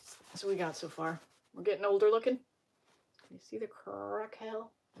 that's what we got so far. We're getting older looking. Can you see the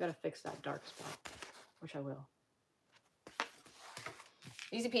crackle? I gotta fix that dark spot, which I will.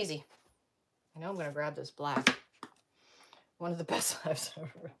 Easy peasy. I know I'm gonna grab this black. One of the best I've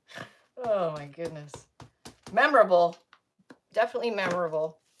ever. Oh my goodness. Memorable. Definitely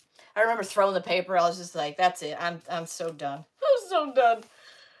memorable. I remember throwing the paper. I was just like, that's it. I'm so done. I'm so done.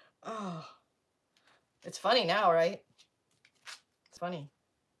 Oh. It's funny now, right? funny.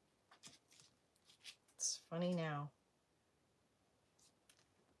 It's funny now.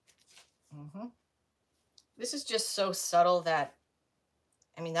 This is just so subtle that,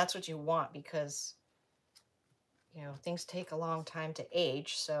 I mean, that's what you want because, you know, things take a long time to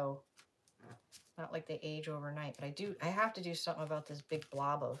age. So not like they age overnight, but I have to do something about this big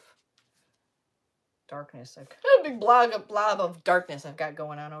blob of darkness. I've got a big blob of darkness I've got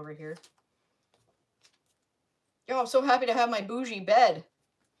going on over here. Yo, I'm so happy to have my bougie bed.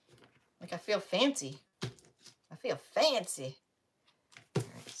 Like, I feel fancy. I feel fancy. All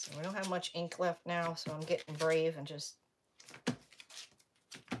right, so we don't have much ink left now, so I'm getting brave and just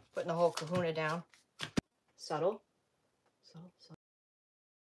putting the whole kahuna down. Subtle. Subtle, subtle.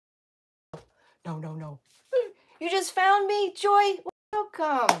 No, no, no. You just found me, Joy.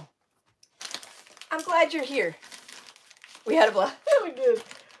 Welcome. I'm glad you're here. We had a blast. We did.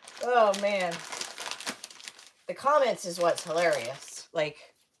 Oh, man. The comments is what's hilarious. Like,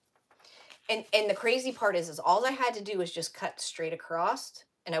 and the crazy part is all I had to do was just cut straight across,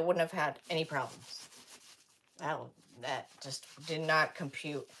 and I wouldn't have had any problems. That just did not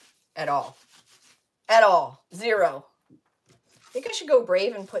compute at all. At all. Zero. I think I should go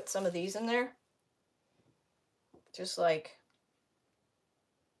brave and put some of these in there. Just like,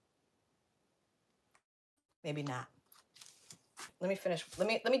 maybe not. Let me finish. Let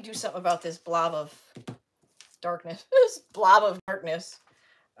me do something about this blob of darkness. This blob of darkness.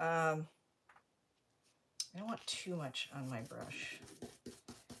 I don't want too much on my brush.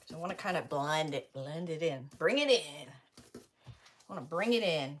 So I want to kind of blend it in. Bring it in. I want to bring it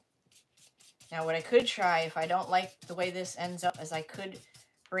in. Now what I could try, if I don't like the way this ends up, is I could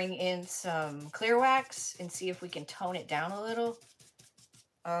bring in some clear wax and see if we can tone it down a little.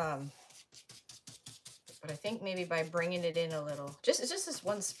 But I think maybe by bringing it in a little, it's just this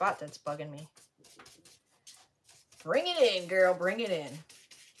one spot that's bugging me. Bring it in, girl, bring it in.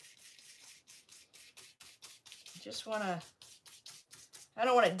 I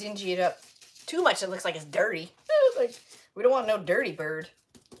don't want to dingy it up too much. It looks like it's dirty. Like, we don't want no dirty bird.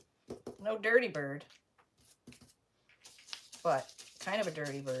 No dirty bird. But kind of a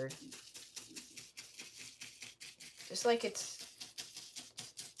dirty bird. Just like it's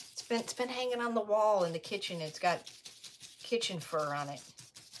been hanging on the wall in the kitchen. It's got kitchen fur on it.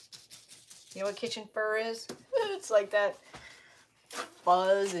 You know what kitchen fur is? It's like that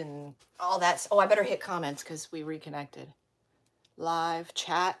fuzz and all that. Oh, I better hit comments because we reconnected. Live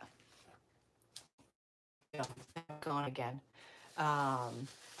chat. Yeah, going again.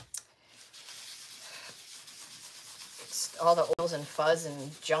 It's all the oils and fuzz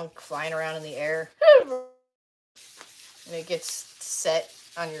and junk flying around in the air. And it gets set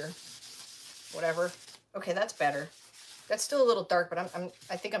on your whatever. Okay, that's better. That's still a little dark, but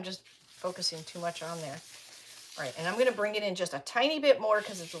I think I'm just focusing too much on there. All right, and I'm gonna bring it in just a tiny bit more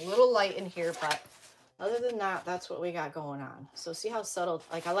because it's a little light in here, but other than that, that's what we got going on. So see how subtle,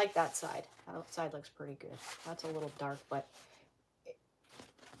 like I like that side. That side looks pretty good. That's a little dark, but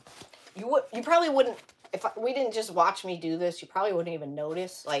you probably wouldn't, if we didn't just watch me do this, you probably wouldn't even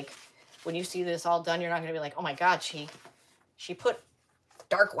notice. Like when you see this all done, you're not gonna be like, oh my God, she put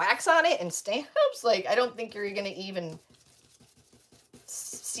dark wax on it and stamps. Like, I don't think you're gonna even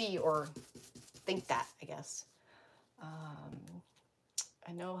see or think that, I guess.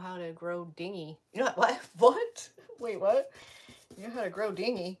 I know how to grow dingy. You know what? What? Wait, what? You know how to grow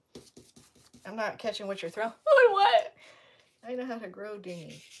dingy? I'm not catching what you're throwing. What? I know how to grow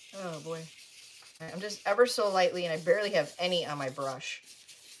dingy. Oh boy. I'm just ever so lightly, and I barely have any on my brush.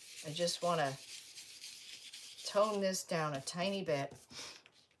 I just want to tone this down a tiny bit.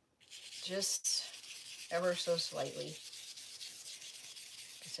 Just ever so slightly.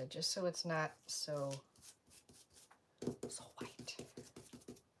 Like I said, just so it's not so white.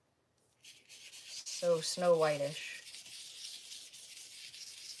 So Snow Whitish.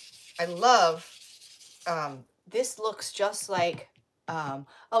 I love, this looks just like,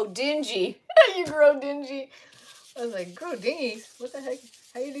 oh, dingy. You grow dingy. I was like, grow dingy? What the heck?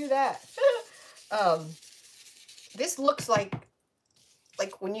 How you do that? This looks like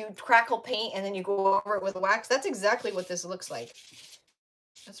when you crackle paint and then you go over it with wax. That's exactly what this looks like.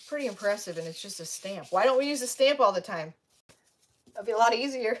 That's pretty impressive, and it's just a stamp. Why don't we use a stamp all the time? That'd be a lot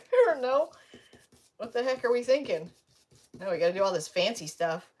easier. No? What the heck are we thinking? No, we gotta do all this fancy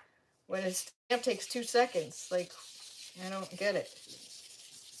stuff when a stamp takes 2 seconds. Like, I don't get it.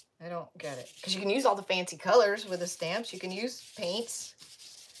 I don't get it. Because you can use all the fancy colors with the stamps. You can use paints.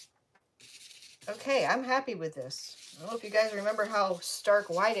 Okay, I'm happy with this. I don't know if you guys remember how stark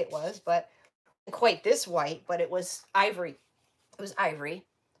white it was, but quite this white, but it was ivory. It was ivory.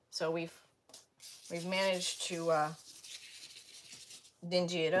 So we've managed to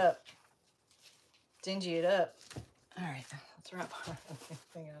Dingy it up. Dingy it up. All right, let's wrap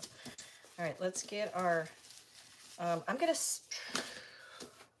everything up. All right, let's get our, I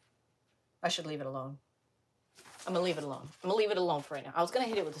should leave it alone. I'm gonna leave it alone. I'm gonna leave it alone for right now. I was gonna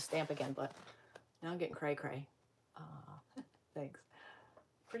hit it with the stamp again, but now I'm getting cray-cray. Thanks.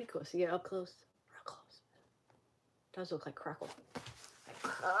 Pretty close. See it up close? Real close. It does look like crackle. Like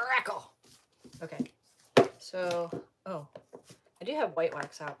crackle. Okay. So, oh, I do have white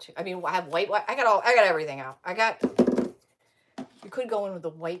wax out too. I mean, I have white wax. I got everything out. You could go in with the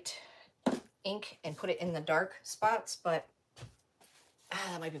white ink and put it in the dark spots, but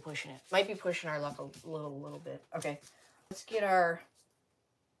that might be pushing it. Might be pushing our luck a little bit. Okay, let's get our,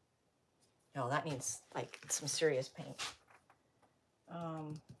 no, that needs like some serious paint.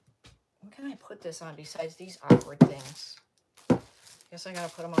 What can I put this on besides these awkward things? Guess I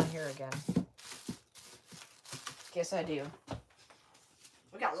gotta put them on here again. Guess I do.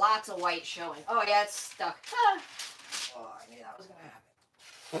 We got lots of white showing. Oh yeah, it's stuck. Ah. Oh, I knew that was gonna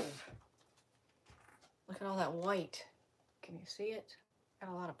happen. Look at all that white. Can you see it?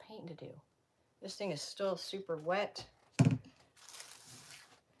 Got a lot of painting to do. This thing is still super wet.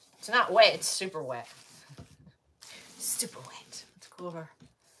 It's not wet, it's super wet. Super wet. Let's go over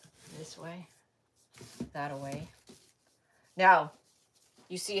this way, that away. Now,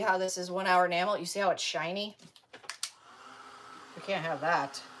 you see how this is 1 hour enamel? You see how it's shiny? We can't have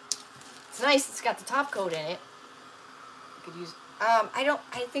that. It's nice, it's got the top coat in it. You could use,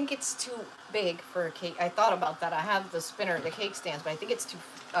 I think it's too big for a cake. I thought about that. I have the spinner, the cake stands, but I think it's too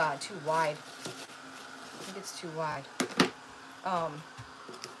wide. I think it's too wide.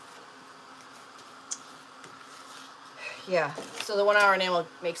 Yeah, so the 1 hour enamel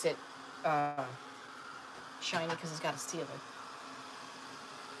makes it shiny because it's got a sealer.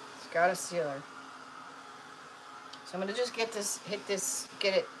 It's got a sealer. So I'm gonna just get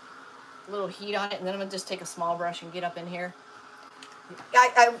it a little heat on it, and then I'm gonna just take a small brush and get up in here.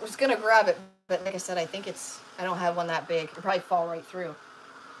 I was gonna grab it, but like I said, I think I don't have one that big. It'll probably fall right through.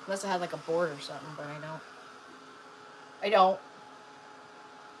 Unless I had like a board or something, but I don't.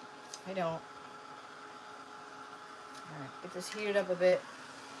 Alright, get this heated up a bit.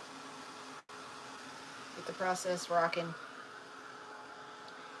 Get the process rocking.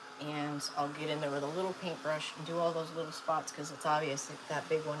 And I'll get in there with a little paintbrush and do all those little spots because it's obvious that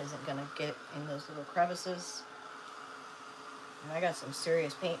big one isn't going to get in those little crevices. And I got some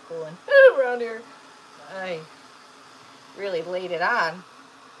serious paint pooling around here. I really laid it on.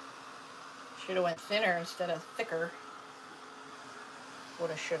 Should have went thinner instead of thicker.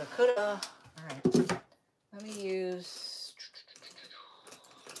 Woulda, shoulda, coulda. Alright. Let me use,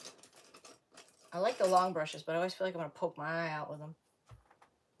 I like the long brushes, but I always feel like I'm going to poke my eye out with them.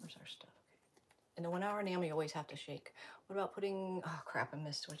 Where's our stuff? Okay. In the 1 hour enamel, you always have to shake. What about putting, oh crap, I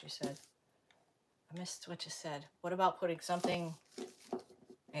missed what you said. What about putting something,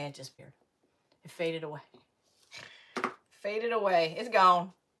 and it disappeared. It faded away. Faded away. It's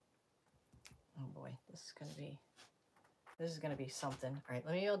gone. Oh boy, this is gonna be something. All right,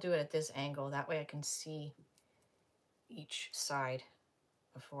 I'll do it at this angle. That way I can see each side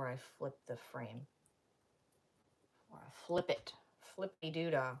before I flip the frame. Before I flip it.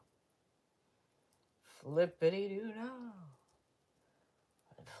 Flippity-doo-dah. Flippity-doo-dah.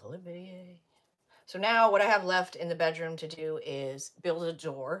 Flippity. So now what I have left in the bedroom to do is build a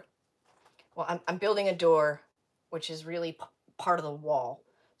door. Well, I'm building a door, which is really part of the wall.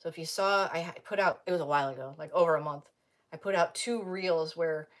 So if you saw, I put out, it was a while ago, like over a month. I put out 2 reels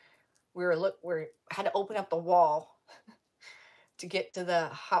where we had to open up the wall to get to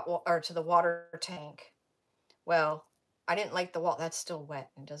the to the water tank. Well, I didn't like the wall. That's still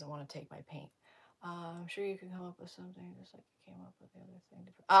wet and doesn't want to take my paint. I'm sure you can come up with something just like you came up with the other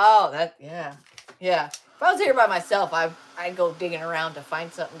thing. Oh, that, yeah. If I was here by myself, I'd go digging around to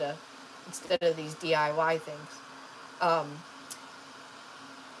find something to, instead of these DIY things.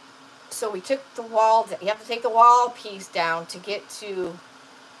 So we took the wall, you have to take the wall piece down to get to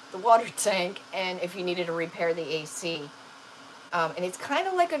the water tank, and if you needed to repair the AC. And it's kind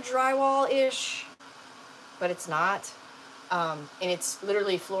of like a drywall-ish, but it's not. And it's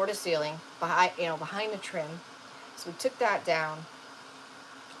literally floor to ceiling, behind the trim. So we took that down,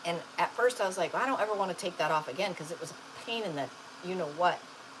 and at first I was like, well, I don't ever want to take that off again because it was a pain in the you-know-what.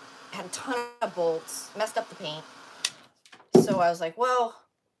 Had a ton of bolts, messed up the paint. So I was like, well,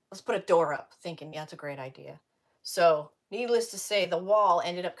 let's put a door up, thinking, yeah, that's a great idea. So needless to say, the wall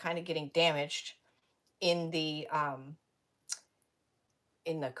ended up kind of getting damaged in the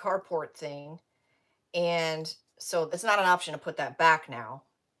carport thing. And so it's not an option to put that back now.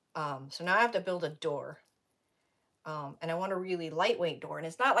 So now I have to build a door. And I want a really lightweight door. And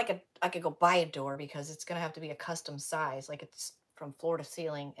it's not like I could go buy a door because it's going to have to be a custom size. Like it's from floor to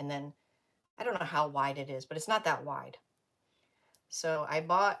ceiling. And then I don't know how wide it is, but it's not that wide. So I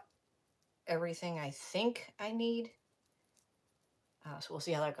bought everything I think I need. So we'll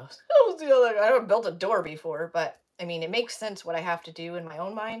see how that goes. We'll see how that goes. I haven't built a door before, but I mean, it makes sense what I have to do in my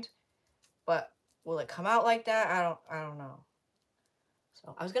own mind. But will it come out like that? I don't know.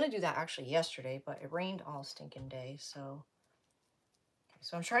 So I was going to do that actually yesterday, but it rained all stinking day. So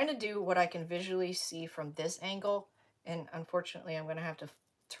I'm trying to do what I can visually see from this angle. And unfortunately, I'm going to have to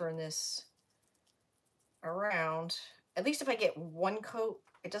turn this around. At least if I get one coat,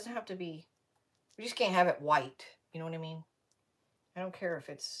 it doesn't have to be, we just can't have it white. You know what I mean? I don't care if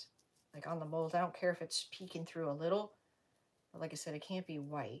it's like on the mold. I don't care if it's peeking through a little. But like I said, it can't be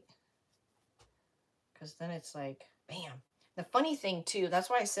white. Because then it's like, bam. The funny thing too, that's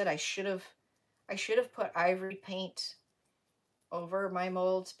why I said I should have put ivory paint over my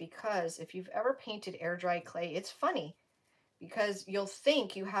molds, because if you've ever painted air dry clay, it's funny because you'll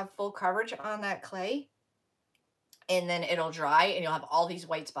think you have full coverage on that clay and then it'll dry and you'll have all these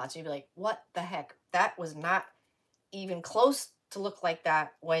white spots. And you'll be like, what the heck? That was not even close to look like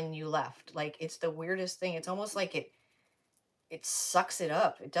that when you left. Like, it's the weirdest thing. It's almost like it sucks it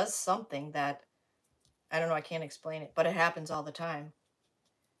up. It does something that, I don't know, I can't explain it, but it happens all the time.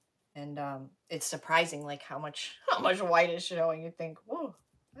 And it's surprising, like how much white is showing. You think, whoa,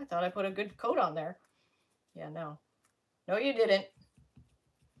 I thought I put a good coat on there. Yeah, no, you didn't.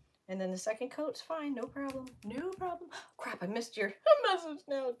 And then the second coat's fine, no problem, no problem. Crap, I missed your message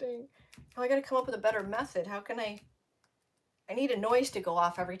now, dang. Oh, I gotta come up with a better method. How can I need a noise to go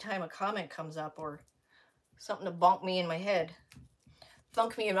off every time a comment comes up, or something to bonk me in my head.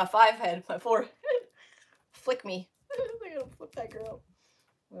 Thunk me in my my forehead. Flick me. I gotta flip that girl.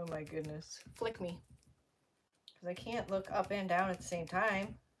 Oh my goodness. Flick me. Because I can't look up and down at the same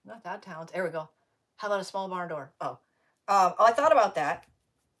time. Not that talented. There we go. How about a small barn door? Oh. I thought about that.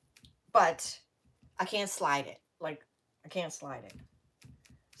 But I can't slide it. Like, I can't slide it.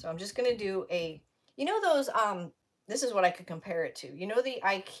 So I'm just going to do a... You know those... This is what I could compare it to. You know the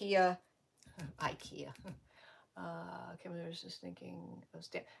IKEA... I was just thinking...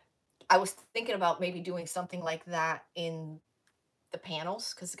 I was thinking about maybe doing something like that in the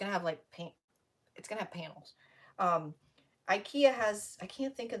panels, because it's gonna have like paint. It's gonna have panels. IKEA has, I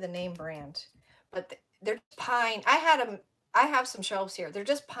can't think of the name brand, but they're pine. I have some shelves here. They're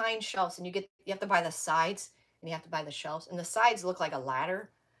just pine shelves, and you have to buy the sides, and you have to buy the shelves, and the sides look like a ladder.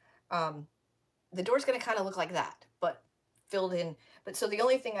 The door's gonna kind of look like that, but filled in. But so the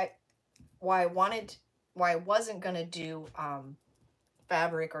only thing why I wasn't gonna do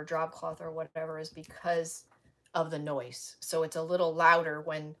fabric or drop cloth or whatever is because of the noise. So it's a little louder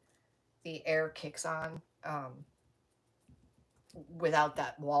when the air kicks on without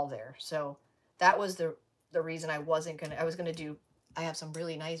that wall there. So that was the reason I was gonna do, I have some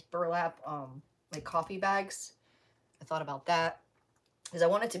really nice burlap like coffee bags. I thought about that because I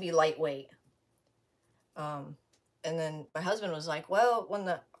want it to be lightweight. And then my husband was like, well, when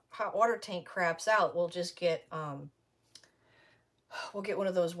the hot water tank craps out, we'll just get we'll get one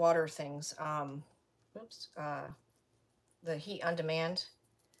of those water things. The heat on demand.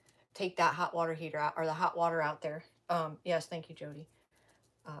 Take that hot water heater out, or the hot water out there. Yes, thank you, Jody.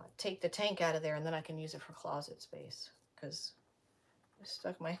 Take the tank out of there, and then I can use it for closet space, because I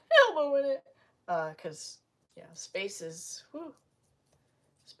stuck my elbow in it. Because, yeah, space is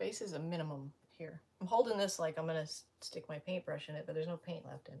a minimum here. I'm holding this like I'm going to stick my paintbrush in it, but there's no paint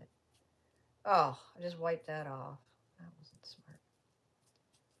left in it. Oh, I just wiped that off. That wasn't smart.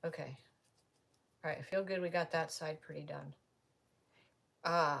 Okay. All right, I feel good we got that side pretty done.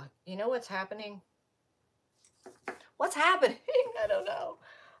 You know what's happening? What's happening? I don't know.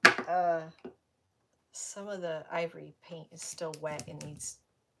 Some of the ivory paint is still wet and needs,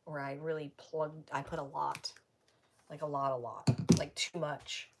 where I really I put a lot. Like a lot. Like too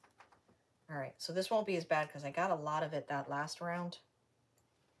much. All right, so this won't be as bad because I got a lot of it that last round.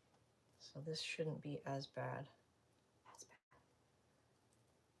 So this shouldn't be as bad.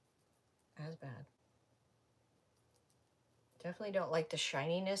 As bad. Definitely don't like the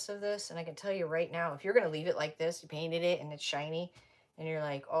shininess of this. And I can tell you right now, if you're going to leave it like this, you painted it and it's shiny, and you're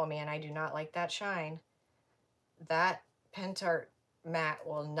like, oh man, I do not like that shine, that Pentart matte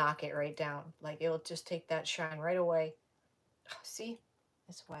will knock it right down. Like, it'll just take that shine right away. See?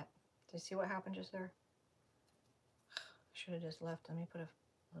 It's wet. Do you see what happened just there? I should have just left. Let me put a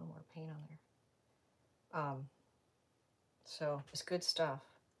little more paint on there. So it's good stuff.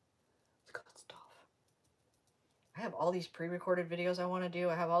 It's good stuff. I have all these pre-recorded videos I want to do.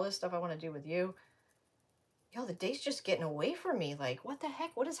 I have all this stuff I want to do with you. Yo, the day's just getting away from me. Like, what the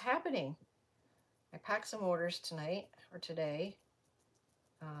heck? What is happening? I packed some orders tonight or today.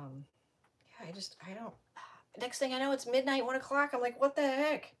 Yeah, I don't. Next thing I know, it's midnight, 1 o'clock. I'm like, what the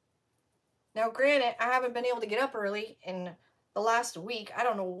heck? Now, granted, I haven't been able to get up early in the last week. I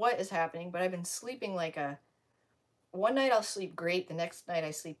don't know what is happening, but I've been sleeping like a. One night I'll sleep great. The next night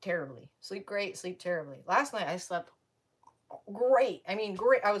I sleep terribly. Sleep great, sleep terribly. Last night I slept great. I mean,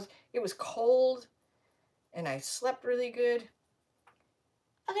 great. It was cold, and I slept really good.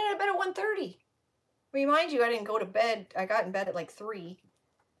 I got out of bed at 1:30. I mean, mind you, I didn't go to bed. I got in bed at like 3.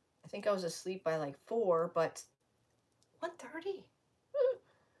 I think I was asleep by like 4, but 1:30.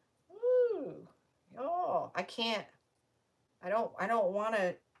 Ooh. Oh, I can't. I don't want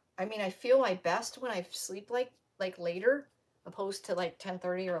to. I mean, I feel my best when I sleep like later, opposed to like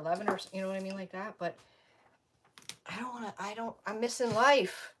 10:30 or 11 or you know what I mean, like that. But I don't want to. I'm missing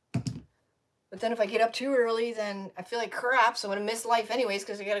life. But then if I get up too early, then I feel like crap. So I'm gonna miss life anyways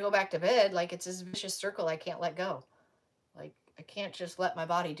because I gotta go back to bed. Like it's this vicious circle I can't let go. Like I can't just let my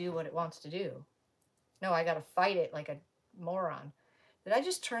body do what it wants to do. No, I gotta fight it like a moron. Did I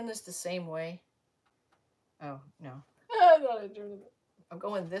just turn this the same way? Oh no. I thought I turned it. I'm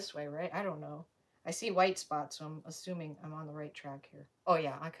going this way, right? I don't know. I see white spots, so I'm assuming I'm on the right track here. Oh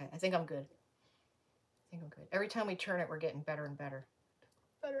yeah, okay. I think I'm good. I think I'm good. Every time we turn it, we're getting better and better.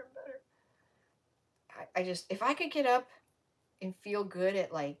 Better and better. I just, if I could get up and feel good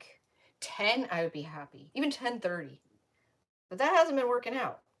at like 10, I would be happy. Even 10:30. But that hasn't been working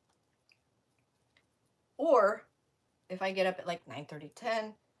out. Or if I get up at like 9:30,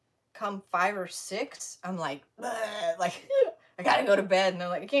 10, come 5 or 6, I'm like, like I gotta go to bed. And I'm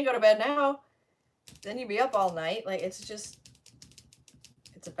like, I can't go to bed now. Then you'd be up all night. Like it's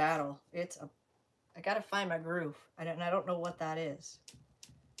a battle. I gotta find my groove. I don't know what that is.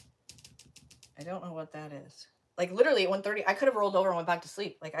 I don't know what that is. Like literally at 1:30, I could have rolled over and went back to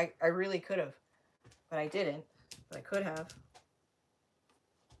sleep. Like I really could have, but I didn't. But I could have.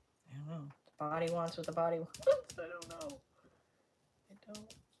 I don't know. The body wants what the body wants. I don't know.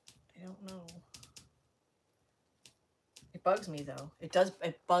 I don't know. It bugs me though.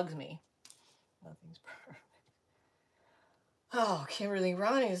 It bugs me. Nothing's perfect. Oh, Kimberly,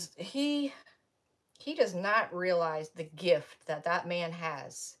 Ron he does not realize the gift that man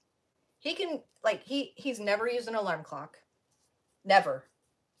has. He can, like, he's never used an alarm clock. Never.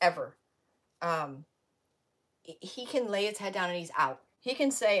 Ever. He can lay his head down and he's out. He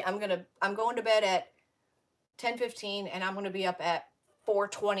can say, I'm going to bed at 10:15 and I'm going to be up at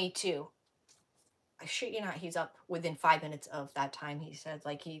 4:22. I shit you not, he's up within 5 minutes of that time, he said.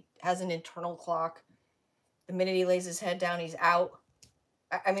 Like, he has an internal clock. The minute he lays his head down, he's out.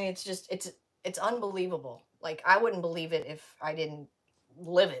 I mean, it's unbelievable. Like, I wouldn't believe it if I didn't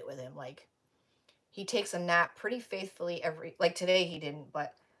live it with him. Like, he takes a nap pretty faithfully like today he didn't,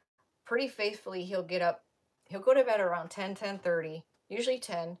 but pretty faithfully he'll get up. He'll go to bed around 10:30, usually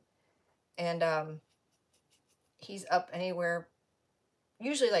 10. And he's up anywhere,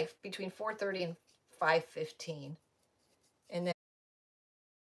 usually like between 4:30 and 5:15. And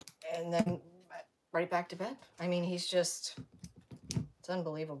then right back to bed. I mean, it's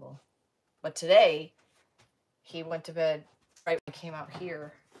unbelievable. But today, he went to bed right when he came out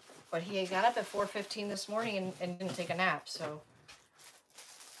here. But he got up at 4:15 this morning and didn't take a nap, so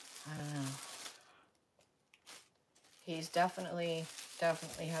I don't know. He's definitely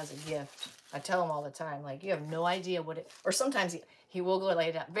has a gift. I tell him all the time, like, you have no idea what it, or sometimes he will go to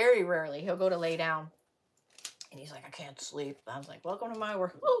lay down. Very rarely, he'll go to lay down. And he's like, I can't sleep. I was like, welcome to my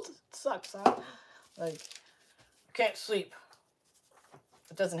world. It sucks, huh? Like, I can't sleep.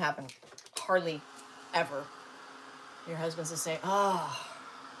 It doesn't happen hardly ever. Your husband's the same. Oh,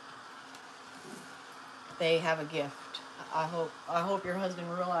 they have a gift. I hope your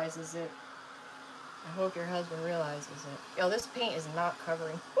husband realizes it. I hope your husband realizes it. Yo, this paint is not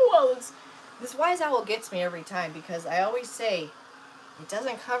covering. Well, this wise owl gets me every time because I always say it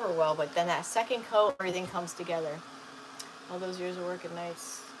doesn't cover well, but then that second coat, everything comes together. All those years of working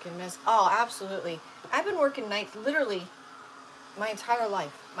nights can miss. Oh, absolutely. I've been working nights literally my entire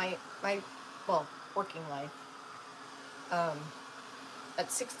life. My working life. At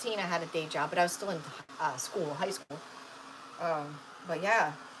 16, I had a day job, but I was still in high school. But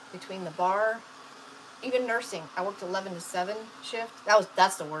yeah, between the bar, even nursing, I worked 11 to 7 shift.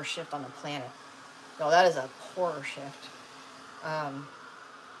 That's the worst shift on the planet. No, that is a horror shift.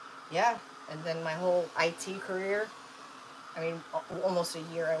 Yeah, and then my whole IT career. I mean, almost a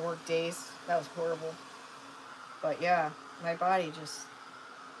year I worked days. That was horrible. But yeah, my body just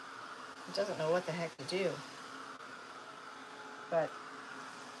doesn't know what the heck to do. But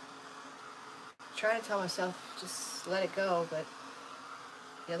try to tell myself, just let it go, but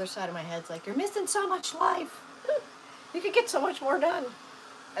the other side of my head's like, you're missing so much life. You could get so much more done.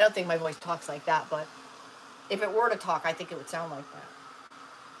 I don't think my voice talks like that, but if it were to talk, I think it would sound like that.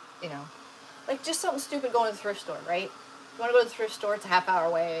 You know, like just something stupid going to the thrift store, right? You want to go to the thrift store, it's a half hour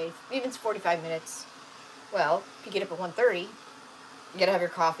away, even it's 45 minutes. Well, if you get up at 1:30, you got to have your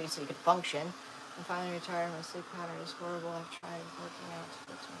coffee so you can function. I'm finally retired. My sleep pattern is horrible. I've tried working out to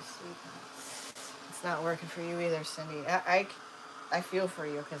fix my sleep. It's not working for you either, Cindy. I feel for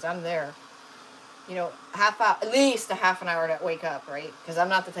you because I'm there. You know, at least a half an hour to wake up, right? Because I'm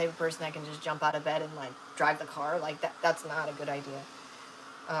not the type of person that can just jump out of bed and like drive the car. Like that's not a good idea.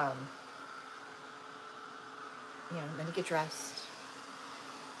 You know, then you get dressed.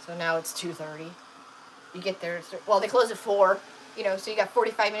 So now it's 2:30. You get there. Well, they close at 4. You know, so you got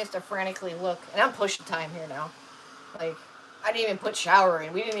 45 minutes to frantically look. And I'm pushing time here now. Like, I didn't even put shower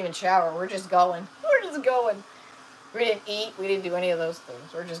in. We didn't even shower. We're just going. We're just going. We didn't eat. We didn't do any of those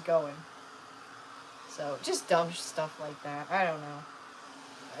things. We're just going. So, just dumb stuff like that. I don't know.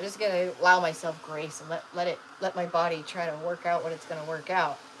 I just gotta allow myself grace and let my body try to work out what it's gonna work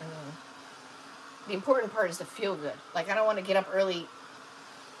out. I mean, the important part is to feel good. Like, I don't want to get up early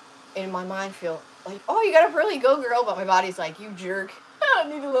and in my mind feel like, oh, you got up early, go girl, but my body's like, you jerk. I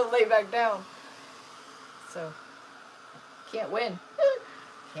need to lay back down. So, can't win.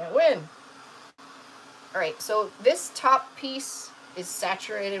 Can't win. Alright, so this top piece is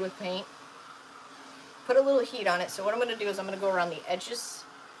saturated with paint. Put a little heat on it. So what I'm going to do is I'm going to go around the edges,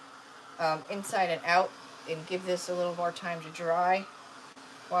 inside and out, and give this a little more time to dry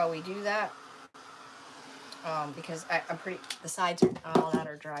while we do that. Because the sides and all that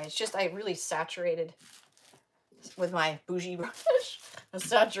are dry. It's just I really saturated with my bougie brush. I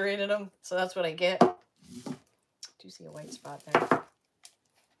saturated them, so that's what I get. I do see a white spot there.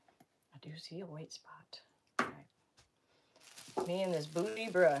 I do see a white spot. All right. Me and this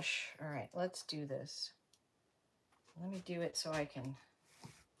bougie brush. All right, let's do this. Let me do it so I can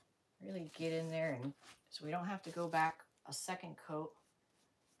really get in there, and so we don't have to go back a second coat.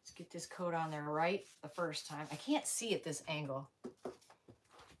 Let's get this coat on there right the first time. I can't see at this angle.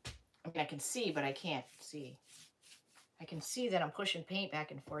 I mean, I can see, but I can't see. I can see that I'm pushing paint back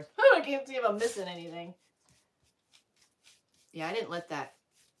and forth. I can't see if I'm missing anything. Yeah, I didn't let that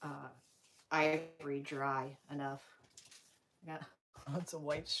ivory dry enough. I got lots of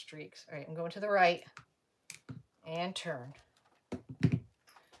white streaks. All right, I'm going to the right and turn. I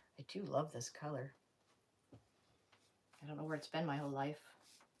do love this color. I don't know where it's been my whole life.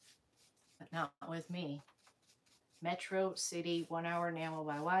 But not with me. Metro City 1 Hour Enamel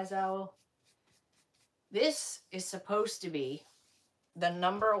by Wise Owl. This is supposed to be the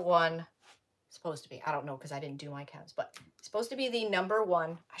 #1. Supposed to be. I don't know because I didn't do my cabs. But it's supposed to be the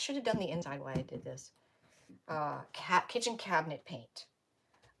 #1. I should have done the inside while I did this. Kitchen cabinet paint.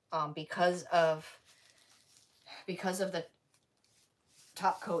 Because of the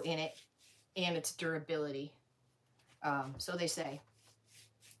top coat in it and its durability. So they say.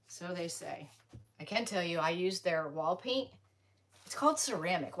 So they say. I can tell you, I used their wall paint. It's called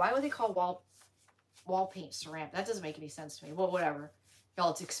ceramic. Why would they call wall paint ceramic? That doesn't make any sense to me. Well, whatever.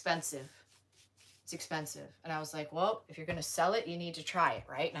 Y'all, it's expensive. It's expensive. And I was like, well, if you're going to sell it, you need to try it,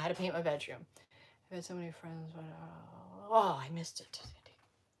 right? And I had to paint my bedroom. I had so many friends, but oh, I missed it.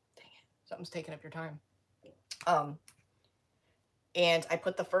 Dang it. Something's taking up your time. And I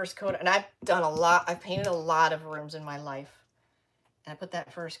put the first coat, and I've painted a lot of rooms in my life. And I put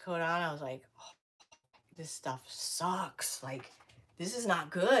that first coat on, I was like, oh, this stuff sucks. Like, this is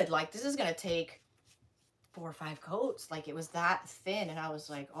not good. Like, this is going to take 4 or 5 coats. Like, it was that thin, and I was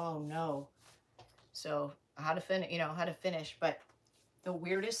like, oh, no. So, I had to finish. But the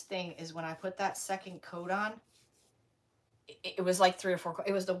weirdest thing is when I put that second coat on, it was like 3 or 4 coats.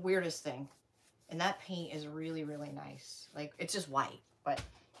 It was the weirdest thing. And that paint is really, really nice. Like, it's just white, but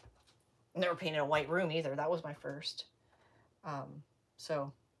I never painted a white room either. That was my first.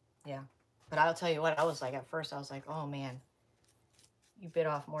 So, yeah. But I'll tell you what, I was like, at first, I was like, oh, man. You bit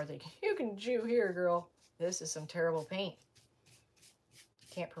off more than you can chew here, girl. This is some terrible paint.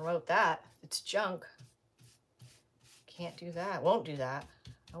 Can't promote that. It's junk. Can't do that. Won't do that.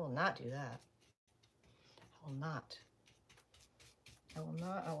 I will not do that. I will not. I will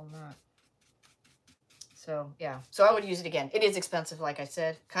not. I will not. So, yeah. So, I would use it again. It is expensive, like I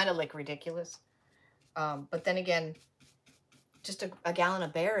said. Kind of, like, ridiculous. But then again, just a gallon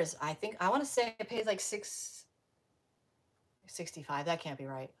of Bear is, I want to say I paid like $6.65. That can't be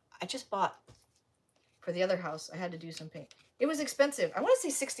right. I just bought, for the other house, I had to do some paint. It was expensive. I want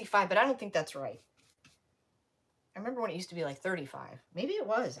to say $65, but I don't think that's right. I remember when it used to be like $35. Maybe it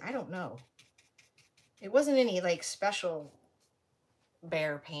was. I don't know. It wasn't any like special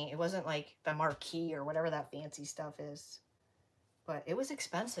bear paint. It wasn't like the marquee or whatever that fancy stuff is. But it was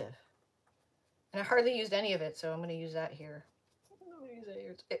expensive. And I hardly used any of it, so I'm going to use that here. I'm going to use that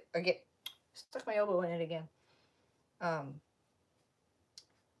here. I stuck my elbow in it again. I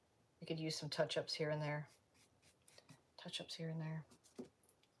could use some touch-ups here and there. Touch-ups here and there.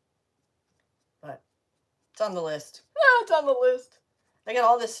 But it's on the list. Ah, it's on the list. I got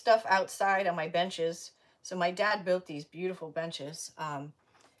all this stuff outside on my benches. So my dad built these beautiful benches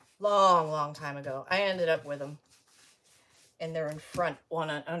long time ago. I ended up with them. And they're in front, one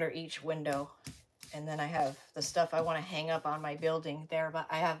under each window. And then I have the stuff I want to hang up on my building there. But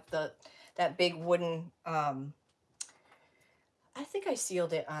I have that big wooden, I think I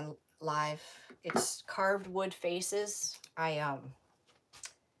sealed it on live. It's carved wood faces. I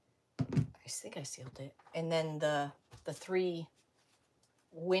think I sealed it. And then the 3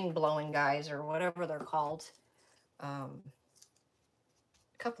 wind blowing guys or whatever they're called. A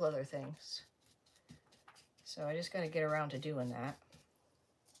couple other things. So I just got to get around to doing that.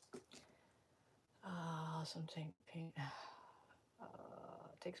 Something paint.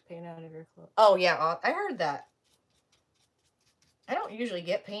 Takes paint out of your clothes. Oh yeah, I heard that. I don't usually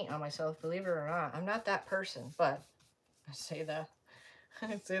get paint on myself, believe it or not. I'm not that person, but I say that.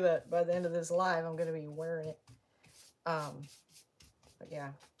 I say that by the end of this live, I'm going to be wearing it. But yeah.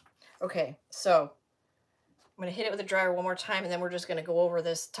 Okay, so I'm going to hit it with a dryer one more time, and then we're just going to go over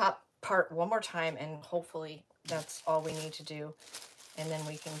this top part one more time, and hopefully that's all we need to do. And then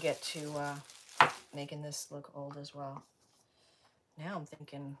we can get to making this look old as well. Now I'm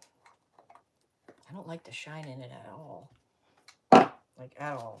thinking, I don't like the shine in it at all. Like,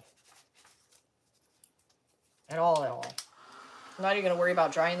 at all. At all. I'm not even going to worry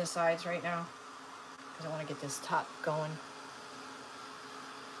about drying the sides right now, because I want to get this top going.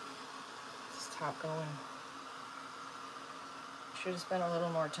 Should have spent a little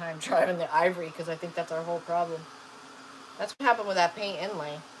more time driving the ivory, because I think that's our whole problem. That's what happened with that paint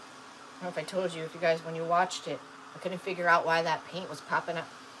inlay. I don't know if I told you, if you guys, when you watched it, I couldn't figure out why that paint was popping up,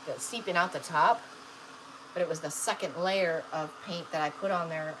 seeping out the top. But it was the second layer of paint that I put on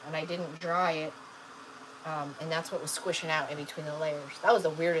there, and I didn't dry it. And that's what was squishing out in between the layers. That was the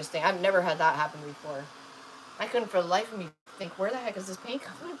weirdest thing. I've never had that happen before. I couldn't for the life of me think, where the heck is this paint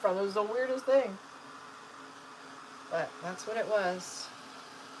coming from? It was the weirdest thing. But that's what it was.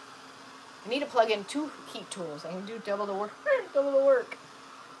 I need to plug in 2 heat tools. I can do double the work. Double the work.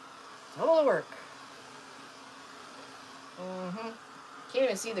 Can't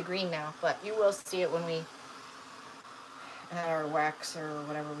even see the green now, but you will see it when we add our wax or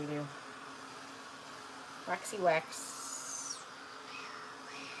whatever we do. Waxy wax.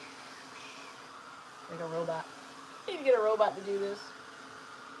 Like a robot. I need to get a robot to do this.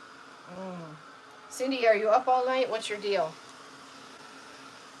 Cindy, are you up all night? What's your deal?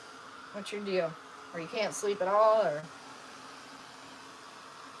 Or you can't sleep at all, or?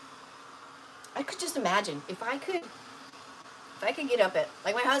 I could just imagine if I could get up at,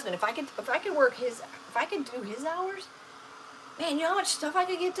 like my husband, if I could do his hours, man, you know how much stuff I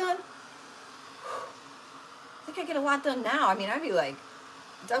could get done? I think I get a lot done now. I mean, I'd be like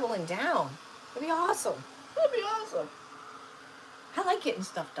doubling down. It'd be awesome. I like getting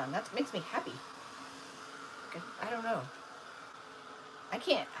stuff done. That makes me happy. I don't know. I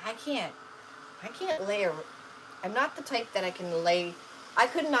can't lay I'm not the type that I can lay. I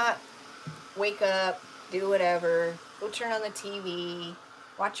could not wake up, do whatever, go turn on the TV,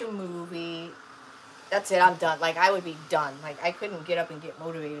 watch a movie. That's it, I'm done. Like, I would be done. Like, I couldn't get up and get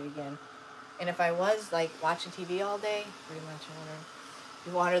motivated again. And if I was, like, watching TV all day, pretty much,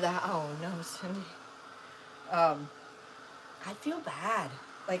 you water the house. Oh, no, Cindy. I'd feel bad.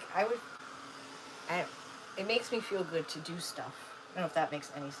 Like, it makes me feel good to do stuff. I don't know if that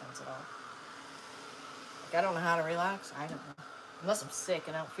makes any sense at all. Like, I don't know how to relax. I don't know. Unless I'm sick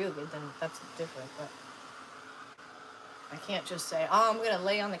and I don't feel good, then that's different. But I can't just say, oh, I'm going to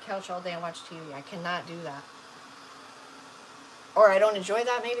lay on the couch all day and watch TV. I cannot do that. Or I don't enjoy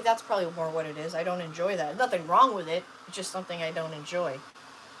that. Maybe that's probably more what it is. I don't enjoy that. There's nothing wrong with it. It's just something I don't enjoy.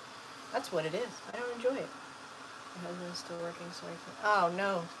 That's what it is. I don't enjoy it. My husband's still working, so I can... Oh,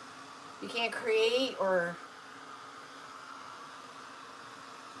 no. You can't create, or...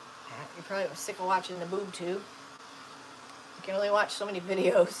 You're probably sick of watching the boob tube. You can only watch so many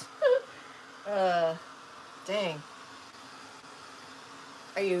videos. Dang.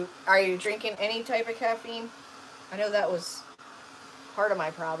 Are you drinking any type of caffeine? I know that was part of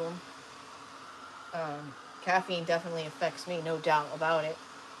my problem. Caffeine definitely affects me, no doubt about it.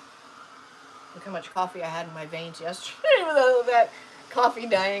 Look how much coffee I had in my veins yesterday with all of that coffee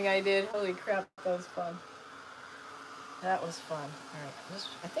dyeing I did. Holy crap, that was fun. That was fun. All right,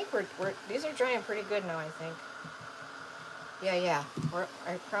 I think we're these are drying pretty good now. I think. Yeah.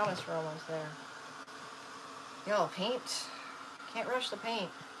 I promise we're almost there. Yo, paint. Can't rush the paint.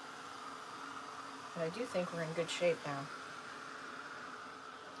 But I do think we're in good shape now.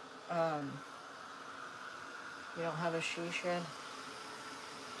 You don't have a she shed.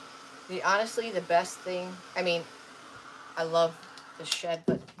 Honestly, the best thing. I mean, I love the shed,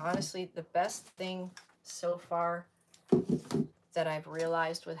 but honestly, the best thing so far that I've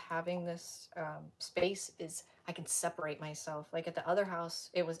realized with having this space is I can separate myself. Like at the other house,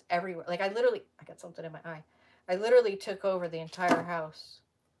 it was everywhere. Like I got something in my eye. I literally took over the entire house,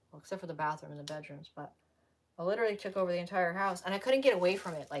 well, except for the bathroom and the bedrooms, but I literally took over the entire house and I couldn't get away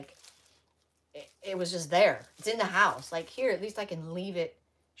from it. Like it was just there. It's in the house. Like here, at least I can leave it,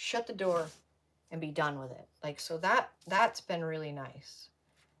 shut the door, and be done with it. Like, so that's been really nice.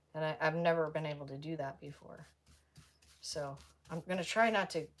 And I've never been able to do that before. So I'm going to try not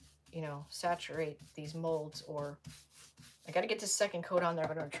to, saturate these molds, or I got to get this second coat on there,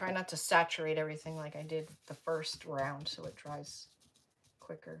 but I'm going to try not to saturate everything like I did the first round so it dries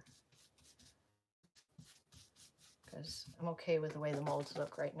quicker. Because I'm okay with the way the molds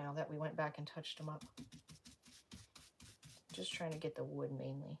look right now that we went back and touched them up. Just trying to get the wood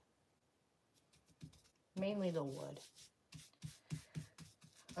mainly. Mainly the wood.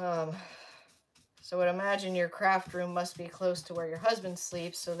 So I'd imagine your craft room must be close to where your husband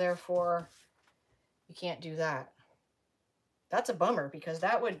sleeps, so therefore you can't do that. That's a bummer, because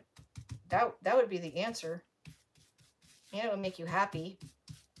that would be the answer. And it would make you happy.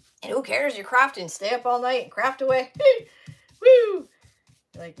 And who cares? You're crafting. Stay up all night and craft away. Woo!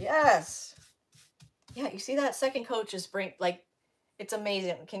 You're like, yes. Yeah, you see that second coat just it's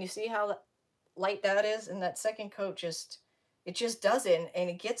amazing. Can you see how light that is? And that second coat it just does it, and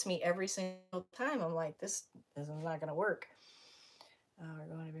it gets me every single time. I'm like, this is not going to work.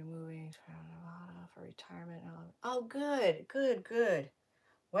 We're going to be moving for retirement. Oh, good.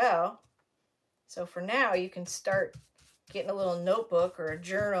 Well, so for now, you can start getting a little notebook or a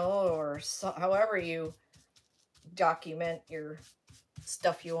journal, or however you document your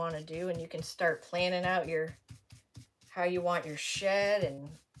stuff you want to do, and you can start planning out how you want your shed and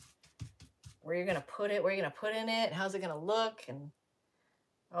where you're going to put it, where you're going to put in it, how's it going to look, and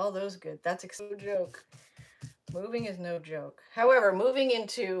all those good. That's no joke. Moving is no joke. However, moving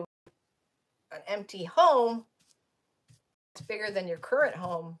into an empty home that's bigger than your current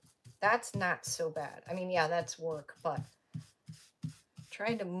home, that's not so bad. I mean, yeah, that's work, but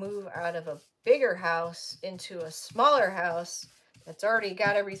trying to move out of a bigger house into a smaller house that's already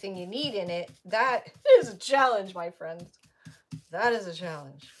got everything you need in it, that is a challenge, my friends. That is a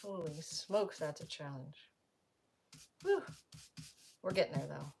challenge. Holy smokes, that's a challenge. Whew. We're getting there,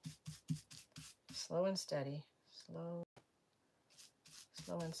 though. Slow and steady. Slow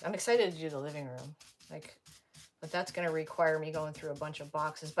and I'm excited to do the living room. But that's going to require me going through a bunch of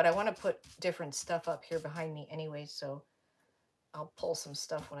boxes. But I want to put different stuff up here behind me anyway, so I'll pull some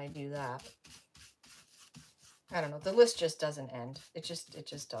stuff when I do that. I don't know. The list just doesn't end. It just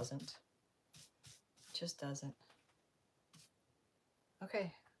doesn't. It just doesn't.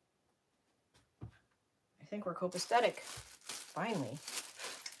 Okay. I think we're copacetic. Finally.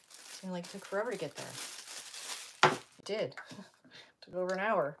 Seemed like it took forever to get there. It did. Took over an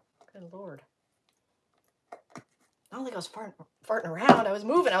hour. Good Lord. I don't think I was farting around. I was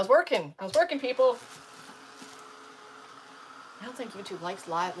moving. I was working. People. I don't think YouTube likes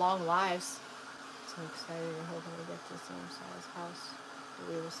long lives. So excited. I'm hoping to get the same size house that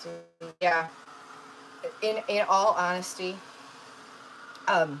we will see. Yeah. In all honesty,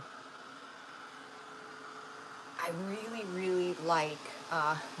 I really like,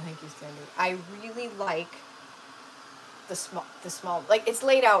 thank you, Cindy. I really like the small, like it's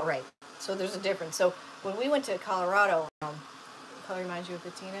laid out right. So there's a difference. So when we went to Colorado, color reminds you of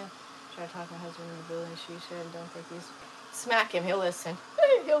Bettina. Try to talk my husband in the building. She said, don't think he's, smack him. He'll listen.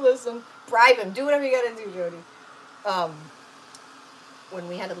 He'll listen. Bribe him. Do whatever you got to do, Jody. When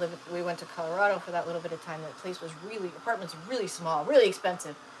we went to Colorado for that little bit of time. That place was apartment's really small, really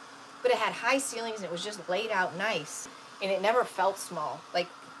expensive. But it had high ceilings and it was just laid out nice. And it never felt small. Like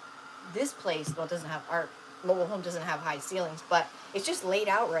this place, well, it doesn't have, our mobile home doesn't have high ceilings, but it's just laid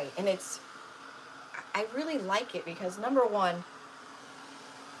out right. And I really like it because number one,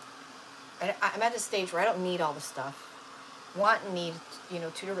 I'm at the stage where I don't need all the stuff. Want and need,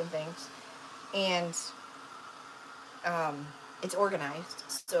 two different things. And it's organized,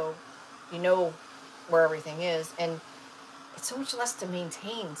 so you know where everything is. And it's so much less to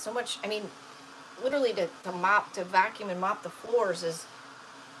maintain. So much, literally to vacuum and mop the floors is,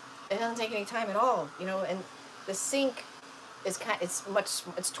 it doesn't take any time at all, you know. And the sink is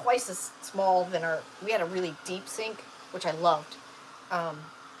it's twice as small than we had a really deep sink, which I loved.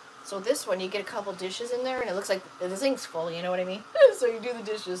 So this one, you get a couple dishes in there, and it looks like the sink's full. You know what I mean? So you do the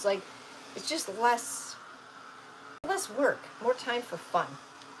dishes. Like, it's just less work, more time for fun.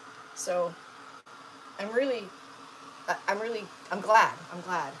 So I'm glad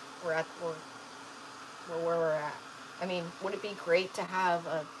we're where we're at. I mean, would it be great to have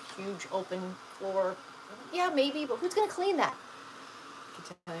a huge open floor? Yeah, maybe, but who's gonna clean that?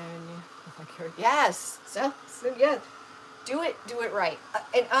 Yes, so yeah. Do it right.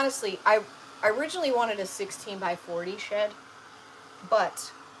 And honestly, I originally wanted a 16 by 40 shed,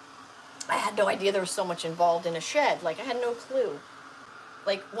 but I had no idea there was so much involved in a shed. Like, I had no clue.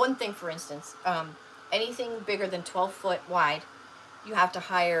 Like, one thing, for instance, anything bigger than 12 foot wide, you have to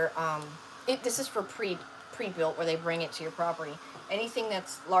hire, this is for pre-built, where they bring it to your property. Anything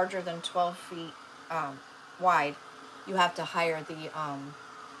that's larger than 12 feet wide, you have to hire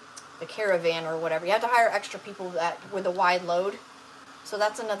the caravan or whatever. You have to hire extra people with a wide load. So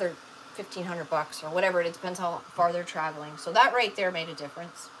that's another $1,500 or whatever. It depends how far they're traveling. So that right there made a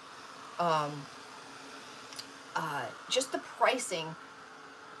difference. Just the pricing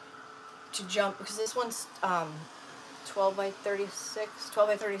to jump, because this one's 12 by 36,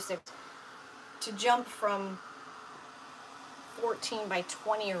 to jump from 14 by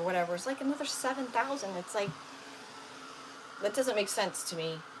 20 or whatever, it's like another $7,000. It's like, that doesn't make sense to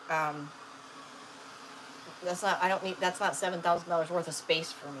me. That's not $7,000 worth of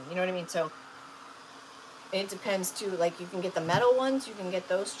space for me. You know what I mean? So it depends too. Like, you can get the metal ones, you can get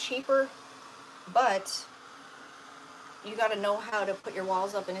those cheaper, but you got to know how to put your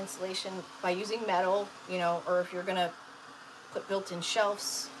walls up in insulation by using metal, you know, or if you're going to put built-in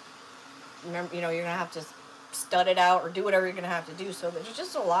shelves, remember, you know, you're going to have to stud it out or do whatever you're going to have to do. So there's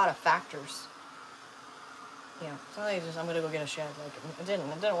just a lot of factors. Yeah, sometimes I'm going to go get a shed. Like, it didn't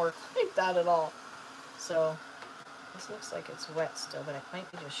work like that at all. So this looks like it's wet still, but it might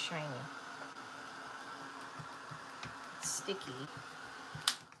be just shiny. It's sticky.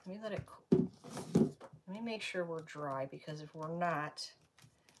 Let me let it cool. Let me make sure we're dry, because if we're not,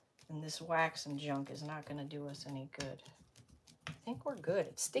 then this wax and junk is not going to do us any good. I think we're good.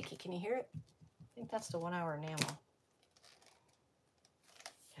 It's sticky. Can you hear it? I think that's the 1 hour enamel.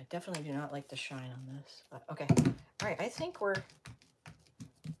 I definitely do not like the shine on this, but okay. All right, I think we're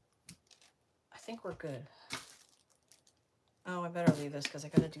good. Oh, I better leave this because I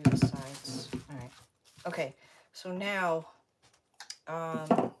got to do the sides. All right. Okay, so now, I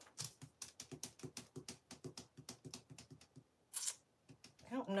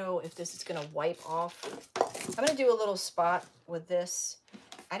don't know if this is going to wipe off. I'm going to do a little spot with this.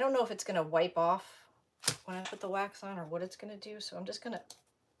 I don't know if it's going to wipe off when I put the wax on or what it's going to do, so I'm just going to,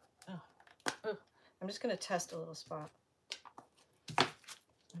 I'm just going to test a little spot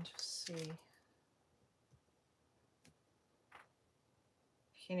and just see. You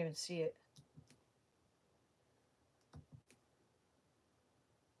can't even see it.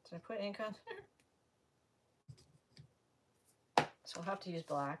 Did I put ink on there? So I'll have to use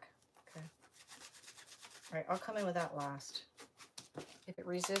black. Okay. All right, I'll come in with that last. If it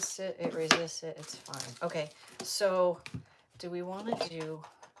resists it, it resists it. It's fine. Okay, so do we want to do,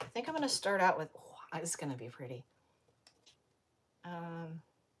 I think I'm going to start out with, oh, this is going to be pretty. I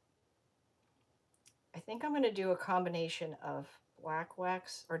think I'm going to do a combination of black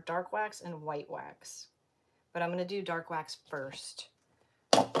wax or dark wax and white wax. But I'm going to do dark wax first.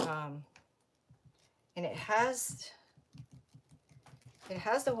 And it has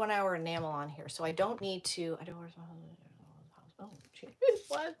the 1 hour enamel on here, so I don't need to,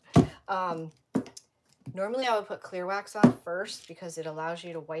 what? Normally I would put clear wax on first because it allows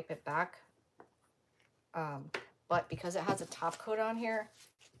you to wipe it back. But because it has a top coat on here,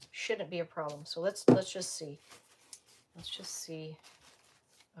 shouldn't be a problem. So let's just see. Let's just see.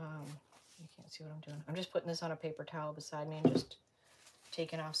 You can't see what I'm doing. I'm just putting this on a paper towel beside me and just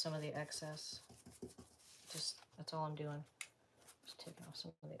taking off some of the excess. That's all I'm doing. Just taking off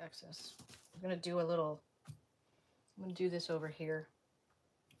some of the excess. I'm gonna do this over here.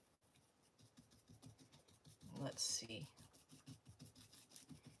 Let's see.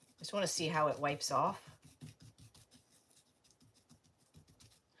 I just want to see how it wipes off,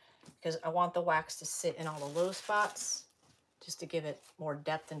 because I want the wax to sit in all the low spots just to give it more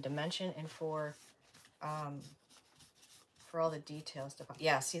depth and dimension, and for all the details to,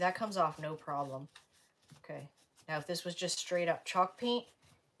 yeah, see, that comes off no problem. Okay, now if this was just straight up chalk paint,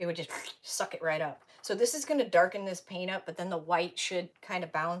 it would just suck it right up. So this is going to darken this paint up, but then the white should kind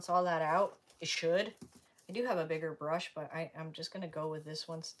of balance all that out. It should. I do have a bigger brush, but I'm just going to go with this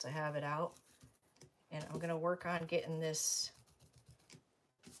one since I have it out. And I'm going to work on getting this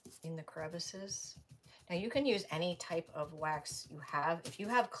in the crevices. Now you can use any type of wax you have. If you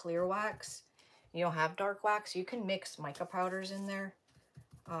have clear wax, you don't have dark wax, you can mix mica powders in there,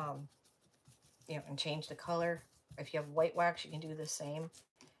 you know, and change the color. If you have white wax, you can do the same.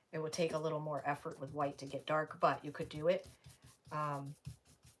 It would take a little more effort with white to get dark, but you could do it.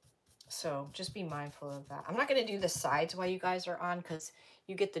 So just be mindful of that. I'm not going to do the sides while you guys are on because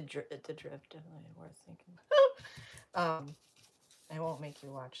you get the drift. Definitely worth thinking. I won't make you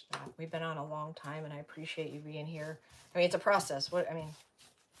watch that. We've been on a long time, and I appreciate you being here. I mean, it's a process.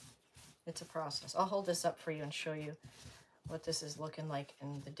 It's a process. I'll hold this up for you and show you what this is looking like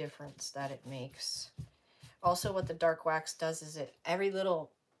and the difference that it makes. Also, what the dark wax does is every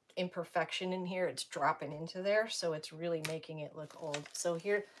little imperfection in here, it's dropping into there, so it's really making it look old. So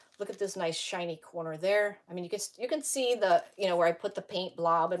here, look at this nice shiny corner there. I mean, you can see the, you know, where I put the paint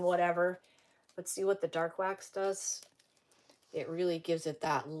blob and whatever, but see what the dark wax does? It really gives it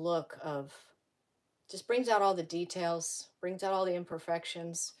that look of, just brings out all the details, brings out all the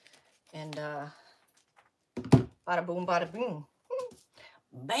imperfections, and bada boom, bada boom.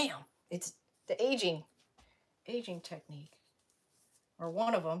 Bam! It's the aging technique. Or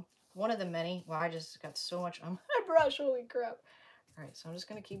one of them. One of the many. Well, I just got so much on my brush. Holy crap. All right, so I'm just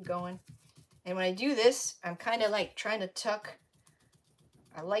going to keep going. And when I do this, I'm kind of like trying to tuck.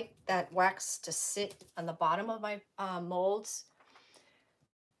 I like that wax to sit on the bottom of my molds.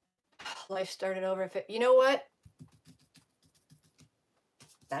 Life started over. You know what?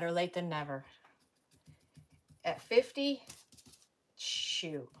 Better late than never. At 50,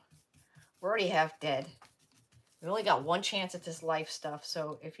 shoot. We're already half dead. We only got one chance at this life stuff.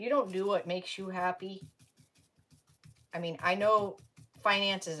 So if you don't do what makes you happy, I mean, I know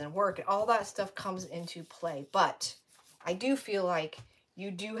finances and work and all that stuff comes into play, but I do feel like you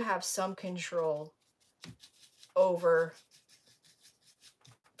do have some control over,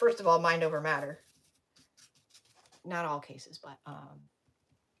 first of all, mind over matter. Not all cases, but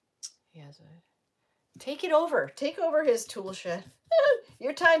he has a, take it over. Take over his tool shed.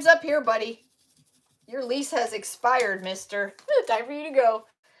 Your time's up here, buddy. Your lease has expired, mister. Time for you to go.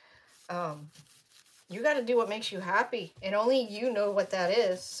 You got to do what makes you happy. And only you know what that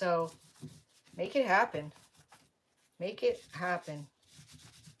is. So make it happen. Make it happen.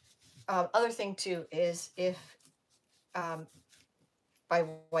 Other thing, too, is if by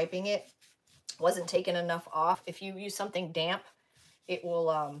wiping it wasn't taking enough off, if you use something damp, it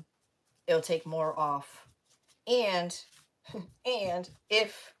will it'll take more off. And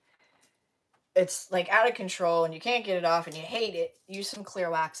if it's like out of control and you can't get it off and you hate it, use some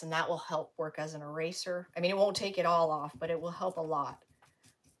clear wax and that will help work as an eraser. I mean, it won't take it all off, but it will help a lot.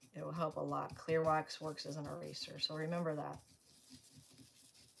 It will help a lot. Clear wax works as an eraser, so remember that.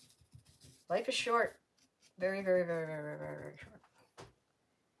 Life is short. Very, very, very, very, very, very, very short.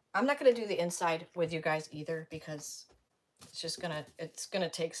 I'm not going to do the inside with you guys either because it's gonna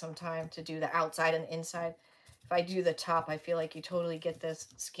take some time to do the outside and the inside. If I do the top, I feel like you totally get this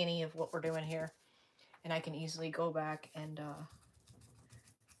skinny of what we're doing here. And I can easily go back and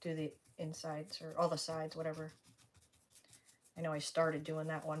do the insides or all the sides, whatever. I know I started doing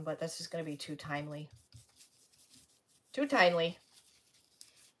that one, but this is going to be too timely. Too timely.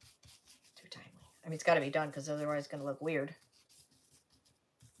 Too timely. I mean, it's got to be done because otherwise it's going to look weird.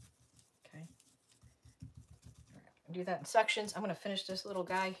 Okay. All right. I'll do that in sections. I'm going to finish this little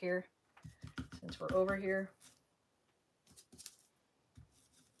guy here since we're over here.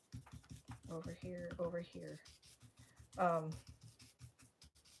 Over here, over here.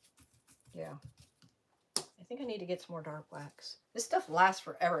 Yeah. I think I need to get some more dark wax. This stuff lasts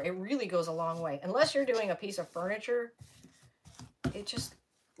forever. It really goes a long way. Unless you're doing a piece of furniture, it just,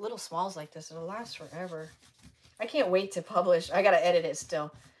 little smalls like this, it'll last forever. I can't wait to publish. I gotta edit it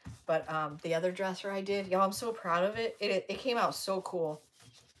still. But the other dresser I did, y'all, I'm so proud of it. It came out so cool.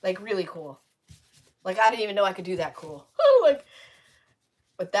 Like, really cool. Like, I didn't even know I could do that cool. Like,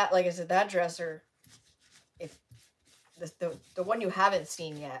 but that, like I said, that dresser, if the one you haven't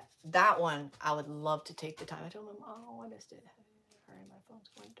seen yet, that one, I would love to take the time. I told him, oh, I missed it. Sorry, my phone's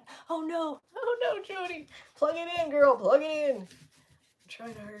going down. Oh, no, Jody. Plug it in, girl. Plug it in. I'm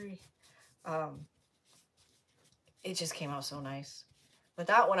trying to hurry. It just came out so nice. But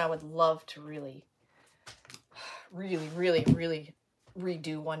that one I would love to really, really, really, really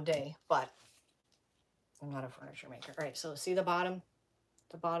redo one day. But I'm not a furniture maker. All right, so see the bottom?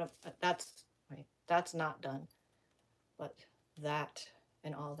 The bottom, that's not done. But that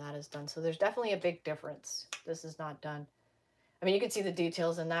and all that is done. So there's definitely a big difference. This is not done. I mean, you can see the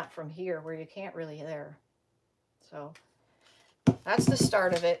details in that from here where you can't really there. So that's the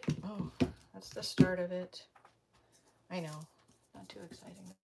start of it. Oh, that's the start of it. I know, not too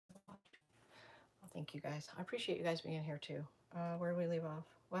exciting. Well, thank you guys. I appreciate you guys being here too. Where did we leave off?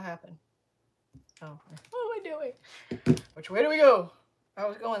 What happened? Oh, what am I doing? Which way do we go? I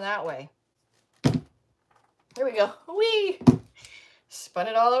was going that way. Here we go. Whee! Spun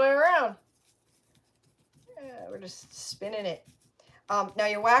it all the way around. Yeah, we're just spinning it. Now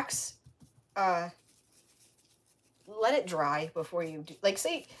your wax, let it dry before you do. Like,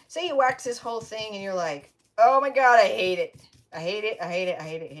 say you wax this whole thing and you're like, oh my God, I hate it. I hate it. I hate it. I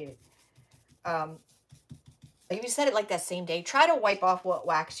hate it. I hate it. Like if you set it like that same day, try to wipe off what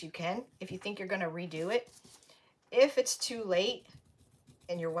wax you can if you think you're going to redo it. If it's too late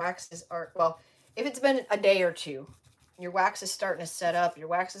and your waxes are, well, if it's been a day or two, your wax is starting to set up, your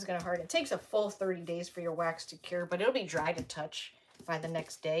wax is going to harden. It takes a full 30 days for your wax to cure, but it'll be dry to touch by the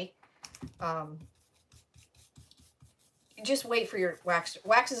next day. Just wait for your wax.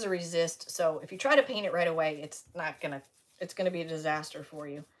 Wax is a resist, so if you try to paint it right away, it's going to be a disaster for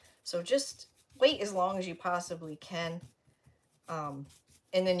you. So just wait as long as you possibly can, and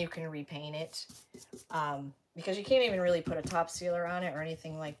then you can repaint it. Because you can't even really put a top sealer on it or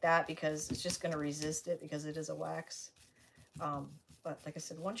anything like that because it's just going to resist it because it is a wax. But like I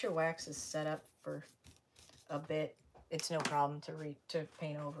said, once your wax is set up for a bit, it's no problem to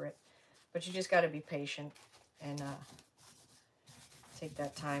paint over it. But you just got to be patient and take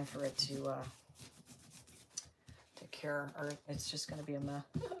that time for it to cure, or it's just going to be a mess.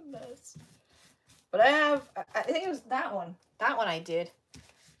 But I think it was that one. That one I did.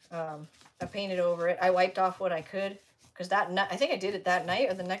 I painted over it. I wiped off what I could because I think I did it that night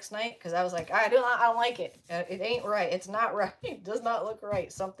or the next night because I was like, I don't like it. It ain't right. It's not right. It does not look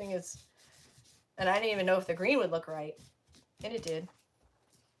right. Something is, and I didn't even know if the green would look right, and it did.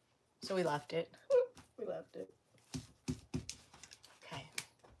 So we left it. We left it. Okay.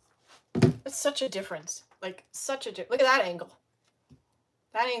 It's such a difference. Like such a look at that angle.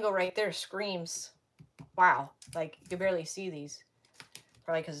 That angle right there screams, wow. Like you can barely see these.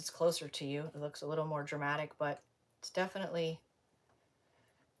 Probably because it's closer to you. It looks a little more dramatic, but it's definitely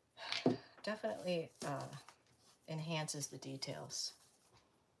enhances the details.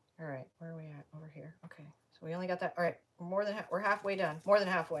 All right, where are we at? Over here. Okay, so we only got that. All right, we're halfway done. More than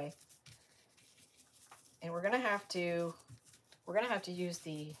halfway. And we're gonna have to use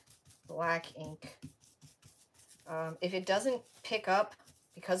the black ink. If it doesn't pick up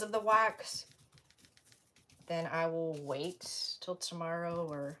because of the wax, then I will wait till tomorrow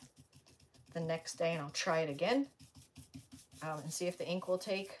or the next day and I'll try it again and see if the ink will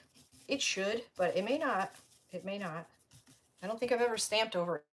take. It should, but it may not. It may not. I don't think I've ever stamped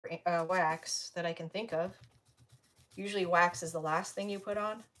over wax that I can think of. Usually wax is the last thing you put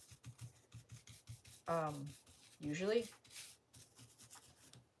on. Usually.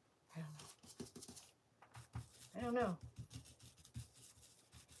 I don't know.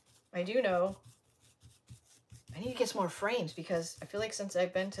 I do know I need to get some more frames because I feel like since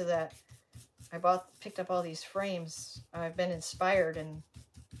I've been to that, picked up all these frames, I've been inspired and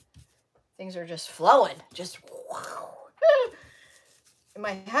things are just flowing. Just wow. In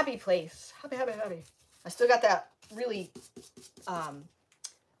my happy place. Happy, happy, happy. I still got that really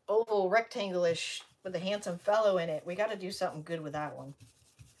oval rectangle-ish with a handsome fellow in it. We got to do something good with that one.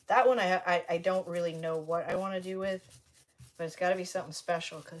 That one I don't really know what I want to do with, but it's got to be something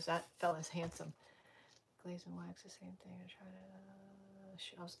special because that fella's handsome. Glaze and wax the same thing.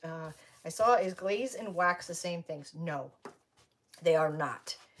 I saw, is glaze and wax the same things? No, they are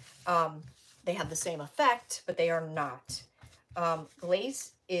not. They have the same effect, but they are not.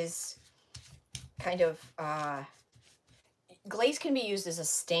 Glaze is kind of, glaze can be used as a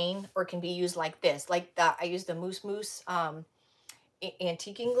stain or can be used like this. Like that, I use the Mousse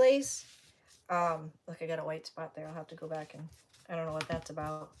antiquing glaze. Look, I got a white spot there. I'll have to go back and, I don't know what that's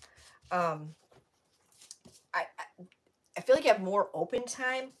about. I feel like you have more open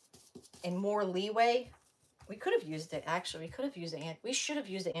time and more leeway. We could have used it, actually. We could have used it. We should have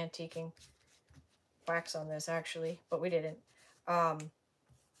used the antiquing wax on this, actually, but we didn't.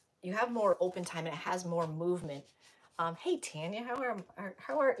 You have more open time and it has more movement. Hey, Tanya, how are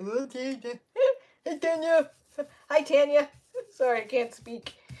hey, Tanya. Hi, Tanya. Sorry, I can't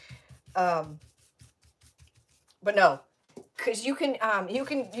speak. But no, because you can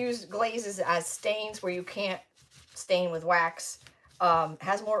use glazes as stains where you can't stain with wax.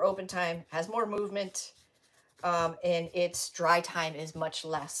 Has more open time, has more movement, and its dry time is much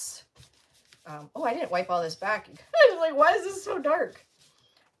less. Oh, I didn't wipe all this back. I was like, why is this so dark?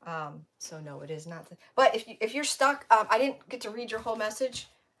 So no, it is not. But if you're stuck, I didn't get to read your whole message.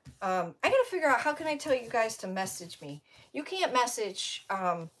 I gotta figure out how can I tell you guys to message me. You can't message.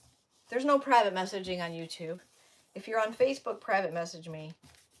 There's no private messaging on YouTube. If you're on Facebook, private message me.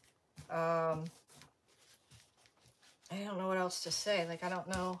 I don't know what else to say. Like I don't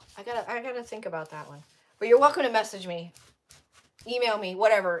know. I gotta think about that one. But you're welcome to message me. Email me,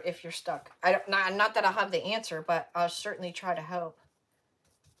 whatever, if you're stuck. Not that I'll have the answer, but I'll certainly try to help.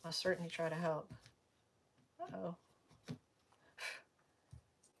 I'll certainly try to help. Uh-oh.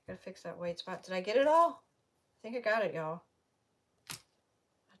 Gotta fix that white spot. Did I get it all? I think I got it, y'all.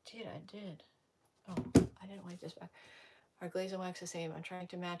 I did. Oh, I didn't wipe this back. Our glaze and wax the same. I'm trying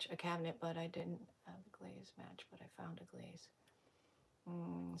to match a cabinet, but I didn't have the glaze match, but I found a glaze.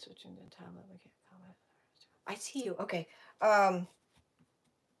 Switching to tablet, we can't comment. I see you. Okay.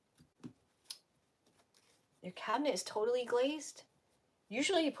 Your cabinet is totally glazed?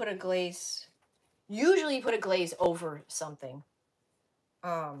 Usually you put a glaze over something.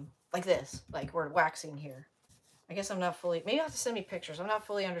 Like this, like we're waxing here. I guess I'm not fully, maybe you'll have to send me pictures. I'm not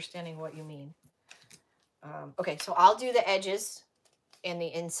fully understanding what you mean. Okay, so I'll do the edges and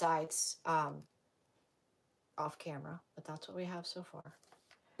the insides off camera, but that's what we have so far.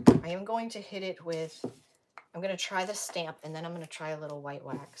 I am going to hit it with, I'm going to try the stamp, and then I'm going to try a little white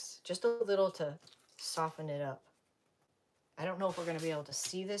wax. Just a little to soften it up. I don't know if we're going to be able to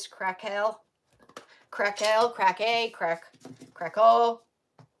see this crackle. Crackle, crack-a, crackle.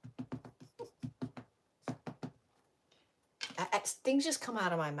 Things just come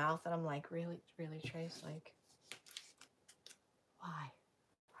out of my mouth, and I'm like, really, Trace? Like, why?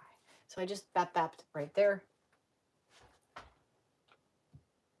 So I just bapped right there.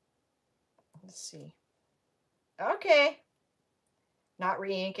 Let's see. Okay. Not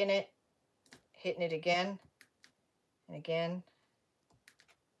re-inking it. Hitting it again. And again.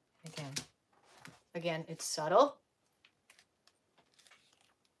 And again. Again, it's subtle.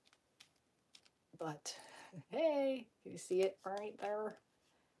 But, hey, you see it right there?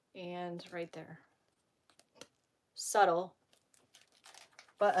 And right there. Subtle.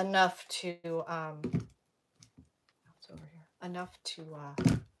 But enough to, what's over here? Enough to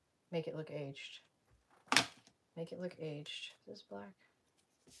make it look aged. Make it look aged. Is this black?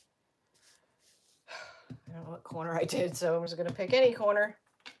 I don't know what corner I did, so I'm just going to pick any corner.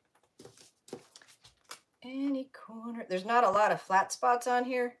 Any corner. There's not a lot of flat spots on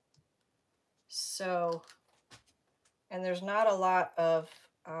here. So, and there's not a lot of,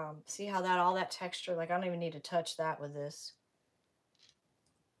 see how that, all that texture, like I don't even need to touch that with this.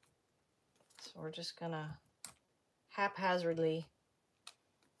 So we're just going to haphazardly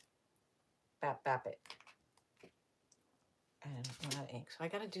bap it. And I'm out of ink. So I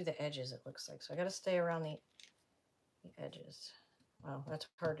got to do the edges, it looks like. So I got to stay around the edges. Well, that's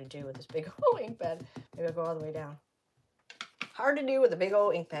hard to do with this big old ink pad. Maybe I'll go all the way down. Hard to do with a big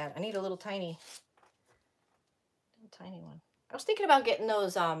old ink pad. I need a little tiny one. I was thinking about getting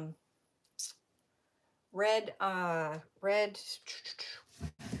those red,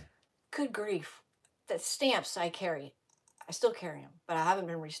 good grief, the stamps I carry. I still carry them, but I haven't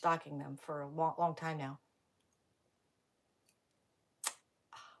been restocking them for a long time now.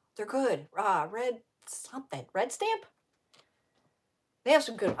 They're good. Red something. Red stamp? They have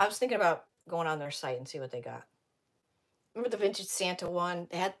some good. I was thinking about going on their site and see what they got. Remember the vintage Santa one?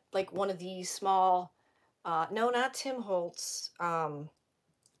 They had like one of these small, no, not Tim Holtz. Not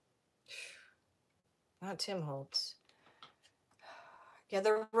Tim Holtz. Yeah,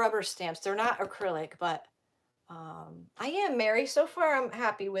 they're rubber stamps. They're not acrylic, but I am, Mary. So far, I'm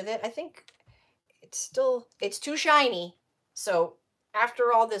happy with it. I think it's too shiny. So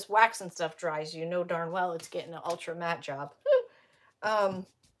after all this wax and stuff dries, you know darn well it's getting an ultra matte job. Red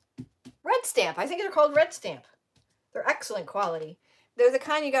stamp. I think they're called red stamp. They're excellent quality. They're the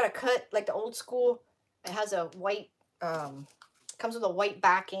kind you got to cut, like the old school. It has a white, comes with a white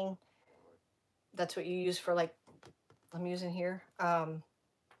backing. That's what you use for, like, I'm using here. Yeah,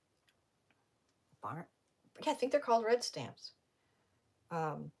 I think they're called red stamps.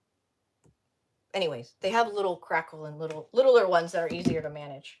 Anyways, they have little crackle and littler ones that are easier to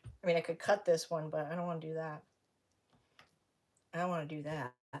manage. I mean, I could cut this one, but I don't want to do that. I don't want to do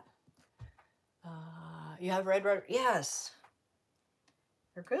that. You have red, yes.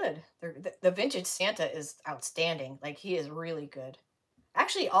 They're good. The vintage Santa is outstanding. Like, he is really good.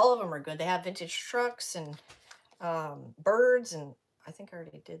 Actually, all of them are good. They have vintage trucks and birds, and I think I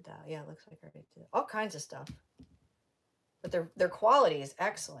already did that. Yeah, it looks like I already did all kinds of stuff. But their quality is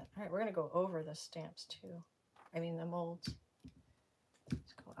excellent. All right, we're going to go over the stamps, too. I mean, the molds.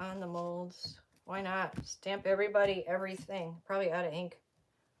 Let's go on the molds. Why not? Stamp everybody, everything. Probably out of ink.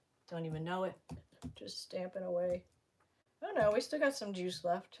 Don't even know it. Just stamping away. Oh no, we still got some juice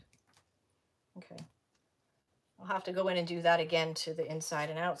left. Okay. I'll have to go in and do that again to the inside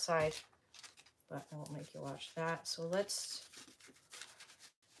and outside, but I won't make you watch that. So let's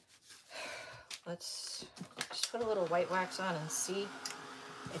just put a little white wax on and see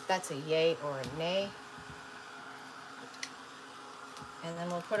if that's a yay or a nay. And then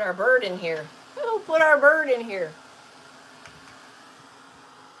we'll put our bird in here. We'll put our bird in here.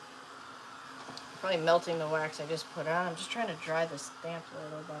 Probably melting the wax I just put on. I'm just trying to dry the stamp a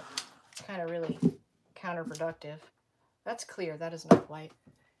little, but it's kind of really counterproductive. That's clear. That is not white.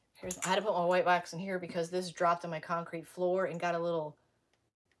 I had to put my white wax in here because this dropped on my concrete floor and got a little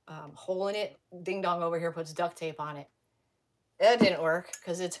hole in it. Ding Dong over here puts duct tape on it. That didn't work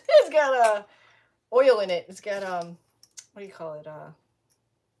because it's got oil in it. It's got what do you call it?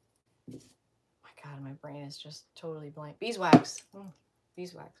 My God, my brain is just totally blank. Beeswax.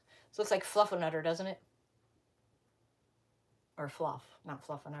 Beeswax. So it looks like Fluffernutter, doesn't it? Or fluff, not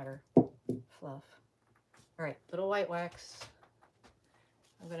Fluffernutter. Fluff. All right, little white wax.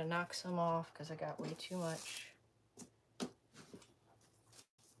 I'm gonna knock some off because I got way too much.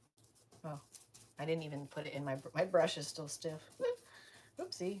 Oh, I didn't even put it in my brush is still stiff.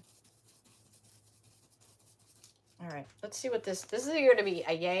 Oopsie. All right, let's see what this is either to be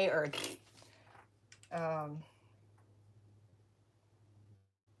a yay or a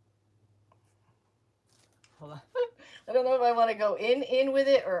hold on. I don't know if I want to go in with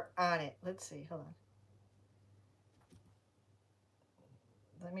it or on it. Let's see. Hold on.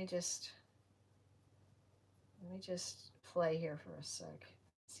 Let me just play here for a sec.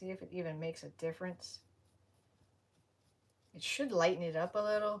 See if it even makes a difference. It should lighten it up a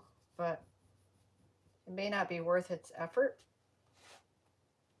little, but it may not be worth its effort.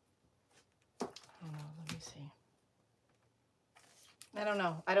 Oh no, let me see. I don't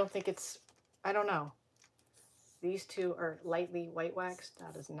know. I don't think it's, I don't know. These two are lightly white waxed.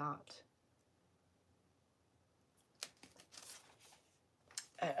 That is not.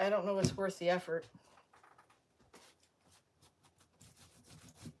 I don't know what's worth the effort.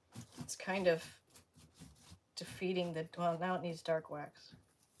 It's kind of defeating the, well, now it needs dark wax.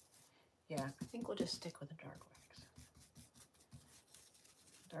 Yeah, I think we'll just stick with the dark wax.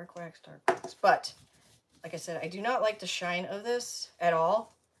 Dark wax, dark wax. But, like I said, I do not like the shine of this at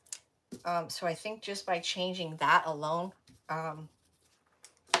all. So I think just by changing that alone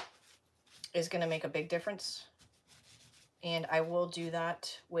is going to make a big difference. And I will do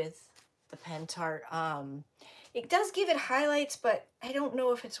that with the pen tart. It does give it highlights, but I don't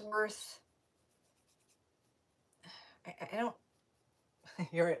know if it's worth... I don't...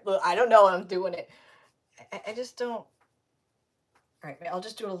 Look, I don't know when I'm doing it. I just don't... All right, I'll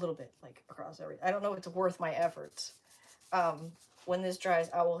just do it a little bit, like across everything. I don't know if it's worth my efforts. When this dries,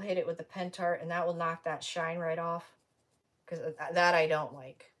 I will hit it with the pen tart, and that will knock that shine right off. Because that I don't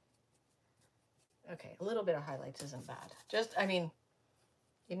like. Okay, a little bit of highlights isn't bad. Just, I mean,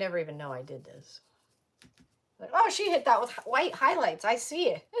 you never even know I did this. Like, oh, she hit that with white highlights. I see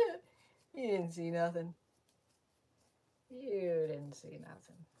it. You didn't see nothing. You didn't see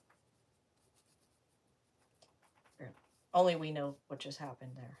nothing. Here. Only we know what just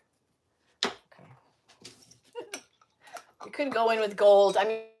happened there. Okay. You could go in with gold. I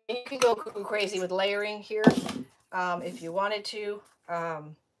mean, you could go cuckoo crazy with layering here if you wanted to.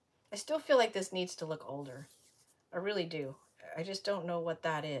 I still feel like this needs to look older. I really do. I just don't know what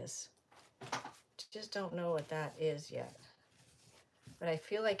that is. Just don't know what that is yet. But I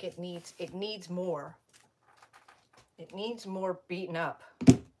feel like it needs more. It needs more beaten up.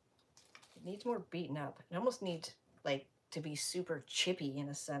 It needs more beaten up. It almost needs like to be super chippy in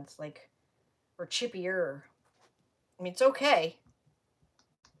a sense, like, or chippier. I mean, it's okay.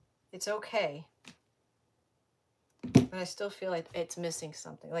 It's okay. But I still feel like it's missing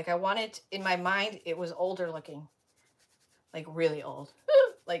something. Like I wanted, in my mind, it was older looking. Like really old.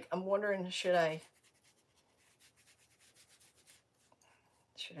 Like I'm wondering, should I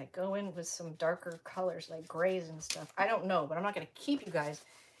go in with some darker colors like grays and stuff? I don't know, but I'm not going to keep you guys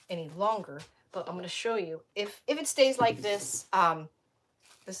any longer. But I'm going to show you. If it stays like this,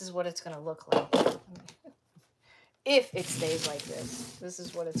 this is what it's going to look like. If it stays like this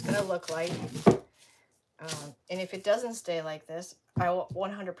is what it's going to look like. And if it doesn't stay like this, I will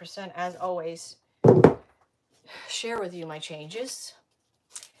 100%, as always, share with you my changes.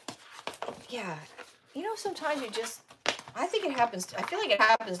 Yeah, you know, sometimes you just, I think it happens, I feel like it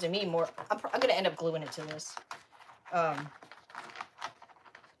happens to me more. I'm going to end up gluing it to this.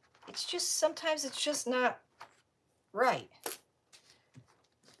 It's just, sometimes it's just not right.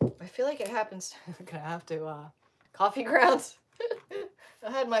 I feel like it happens, I'm going to have to, coffee grounds. I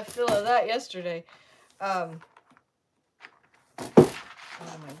had my fill of that yesterday. What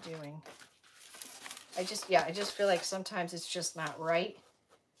am I doing? I just feel like sometimes it's just not right.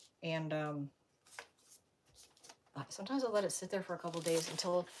 And sometimes I'll let it sit there for a couple days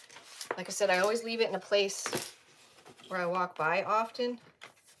until, like I said, I always leave it in a place where I walk by often.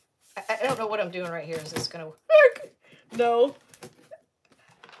 I don't know what I'm doing right here. Is this gonna work? No.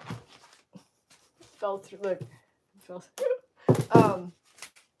 Fell through. Look. Fell through.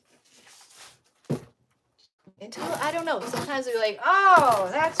 Until, I don't know, sometimes you're like, oh,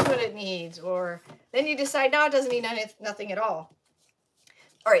 that's what it needs. Or then you decide, no, it doesn't need nothing at all.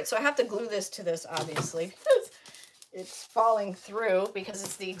 All right, so I have to glue this to this, obviously, because it's falling through because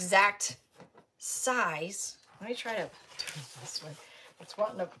it's the exact size. Let me try to turn this way. It's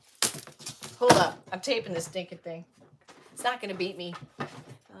wanting to, hold up. I'm taping this stinking thing. It's not going to beat me. I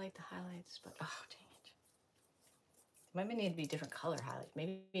like the highlights, but, oh, dang it. Maybe need to be different color highlights.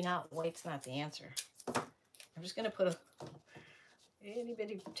 Maybe not, white's not the answer. I'm just going to put a itty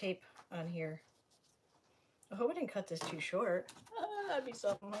bitty tape on here. I hope I didn't cut this too short. That'd be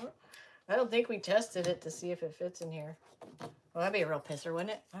something, huh? I don't think we tested it to see if it fits in here. Well, that'd be a real pisser,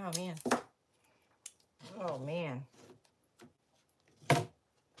 wouldn't it? Oh, man. Oh, man.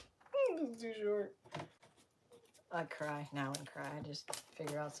 This is too short. I'd cry. Now and cry. I just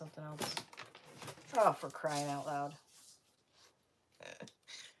figure out something else. Oh, for crying out loud.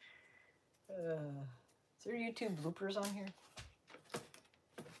 Is there YouTube bloopers on here?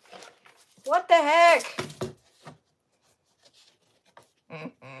 What the heck?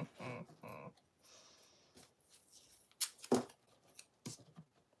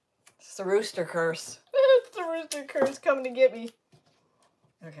 It's the rooster curse. It's the rooster curse coming to get me.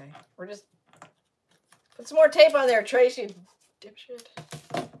 Okay, we're just... Put some more tape on there, Tracy. Dipshit.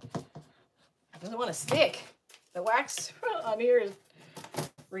 It doesn't want to stick. The wax on here is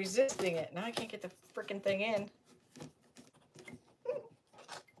resisting it. Now I can't get the freaking thing in.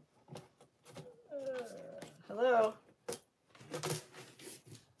 Hello.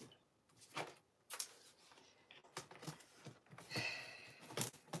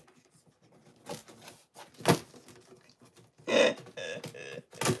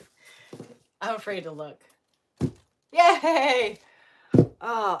 I'm afraid to look. Yay!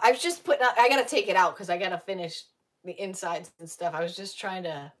 Oh, I was just putting out, I gotta take it out because I gotta finish the insides and stuff. I was just trying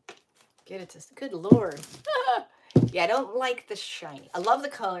to get it to, good Lord. Yeah, I don't like the shiny. I love the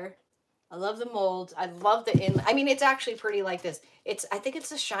color. I love the mold. I love the inlay. I mean, it's actually pretty like this. I think it's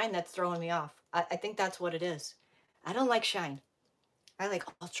the shine that's throwing me off. I think that's what it is. I don't like shine. I like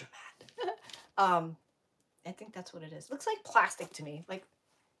ultra matte. I think that's what it is. Looks like plastic to me. Like,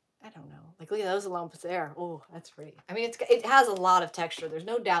 I don't know. Like, look at those lumps there. Oh, that's pretty. I mean, it has a lot of texture. There's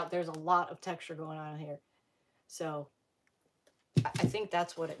no doubt there's a lot of texture going on here. So, I think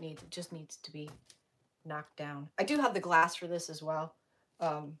that's what it needs. It just needs to be knocked down. I do have the glass for this as well.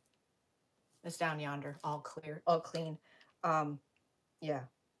 It's down yonder, all clear, all clean. Yeah,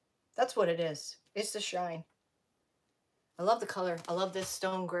 that's what it is. It's the shine. I love the color. I love this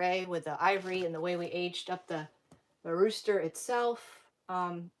stone gray with the ivory and the way we aged up the rooster itself.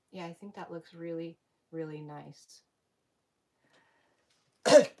 Yeah, I think that looks really, really nice.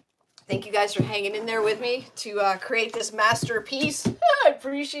 Thank you guys for hanging in there with me to create this masterpiece. I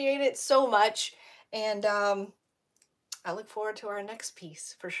appreciate it so much. And I look forward to our next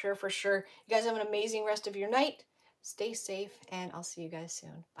piece for sure, for sure. You guys have an amazing rest of your night. Stay safe, and I'll see you guys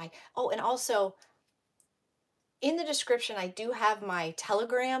soon. Bye. Oh, and also, in the description, I do have my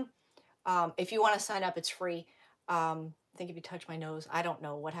Telegram. If you want to sign up, it's free. I think if you touch my nose, I don't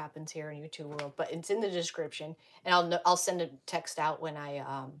know what happens here in YouTube world, but it's in the description, and I'll send a text out when I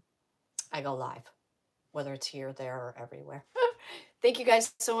go live, whether it's here, there, or everywhere. Thank you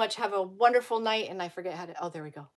guys so much. Have a wonderful night, and I forget how to, oh, there we go.